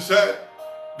has been shed.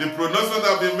 The pronouncement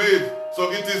has been made.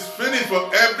 So it is finished for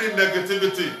every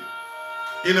negativity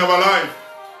in our life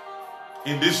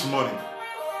in this morning.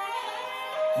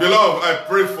 Beloved, I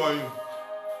pray for you.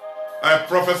 I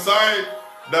prophesy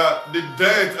that the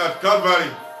death at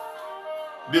Calvary,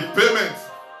 the payment,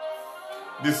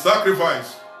 the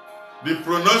sacrifice, the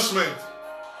pronouncement,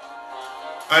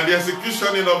 and the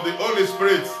executioning of the Holy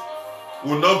Spirit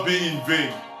will not be in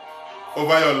vain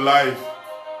over your life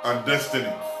and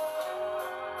destiny.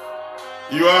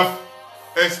 You have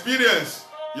experienced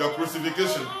your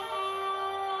crucifixion,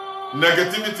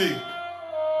 negativity,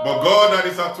 but God that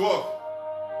is at work,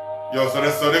 your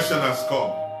restoration has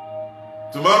come.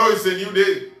 Tomorrow is a new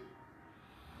day.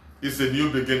 It's a new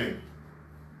beginning.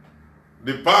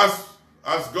 The past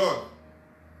has gone.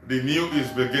 The new is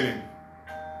beginning.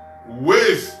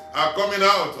 Waves are coming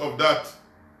out of that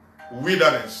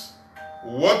wilderness.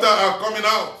 Water are coming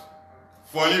out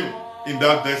for you in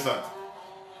that desert.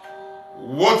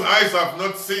 What eyes have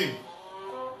not seen,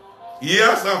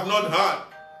 ears have not heard,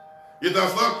 it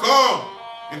has not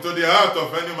come into the heart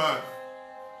of any man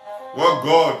what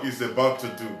God is about to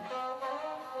do.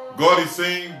 God is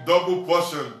saying double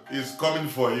portion is coming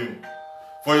for you.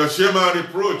 For your shame and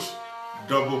reproach,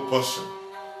 double portion.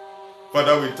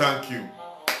 Father, we thank you.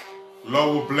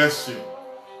 Lord, we bless you.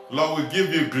 Lord, we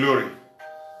give you glory.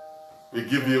 We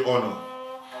give you honor.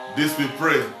 This we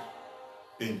pray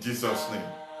in Jesus' name.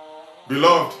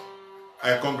 Beloved,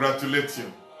 I congratulate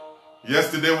you.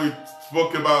 Yesterday we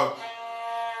spoke about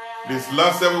this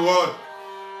last 7 words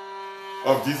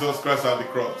of Jesus Christ at the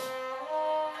cross.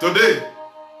 Today,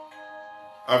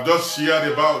 I've just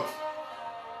shared about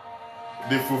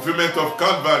the fulfillment of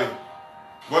Calvary,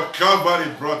 what Calvary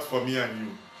brought for me and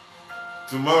you.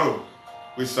 Tomorrow,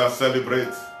 we shall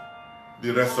celebrate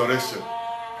the resurrection.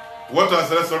 What has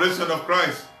the resurrection of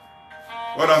Christ?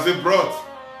 What has it brought?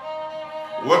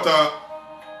 What are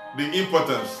the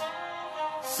importance?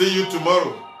 See you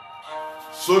tomorrow.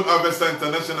 Soul Harvester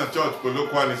International Church,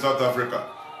 Polokwane in South Africa.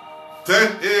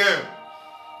 10 a.m.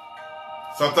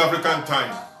 South African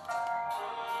time.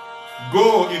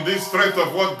 Go in this strength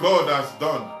of what God has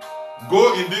done.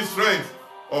 Go in this strength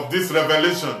of this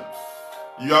revelation.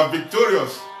 You are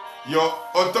victorious. Your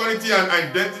authority and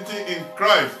identity in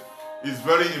Christ is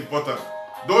very important.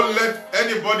 Don't let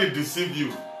anybody deceive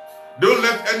you. Don't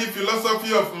let any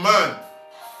philosophy of man.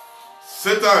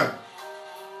 Satan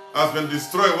has been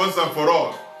destroyed once and for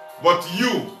all. But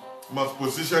you must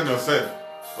position yourself.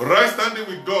 Right standing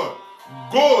with God.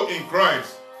 Go in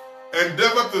Christ.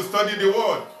 Endeavor to study the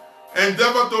word.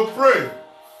 Endeavor to pray.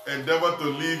 Endeavor to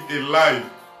live a life.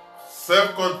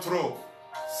 Self-control.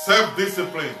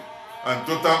 Self-discipline. And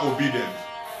total obedience.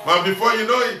 But before you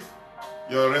know it,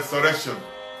 your resurrection,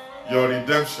 your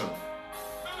redemption,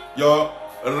 your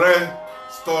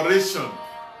restoration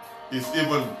is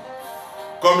even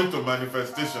coming to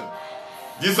manifestation.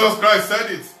 Jesus Christ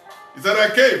said it. He said,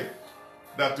 I came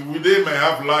that they may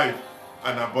have life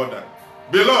and abundance.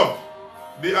 Beloved,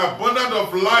 the abundance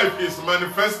of life is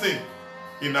manifesting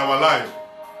in our life.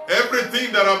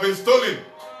 Everything that has been stolen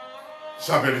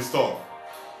shall be restored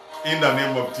in the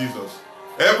name of Jesus.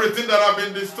 Everything that has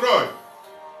been destroyed,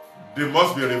 they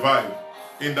must be revived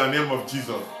in the name of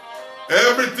Jesus.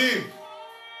 Everything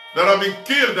that have been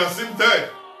killed that seemed dead,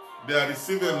 they are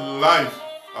receiving life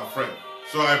afresh.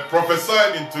 So I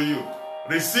prophesy into you,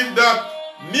 receive that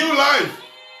new life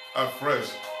afresh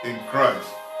in Christ.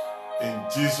 In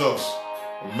Jesus'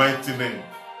 mighty name.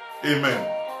 Amen.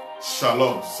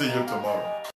 Shalom. See you tomorrow.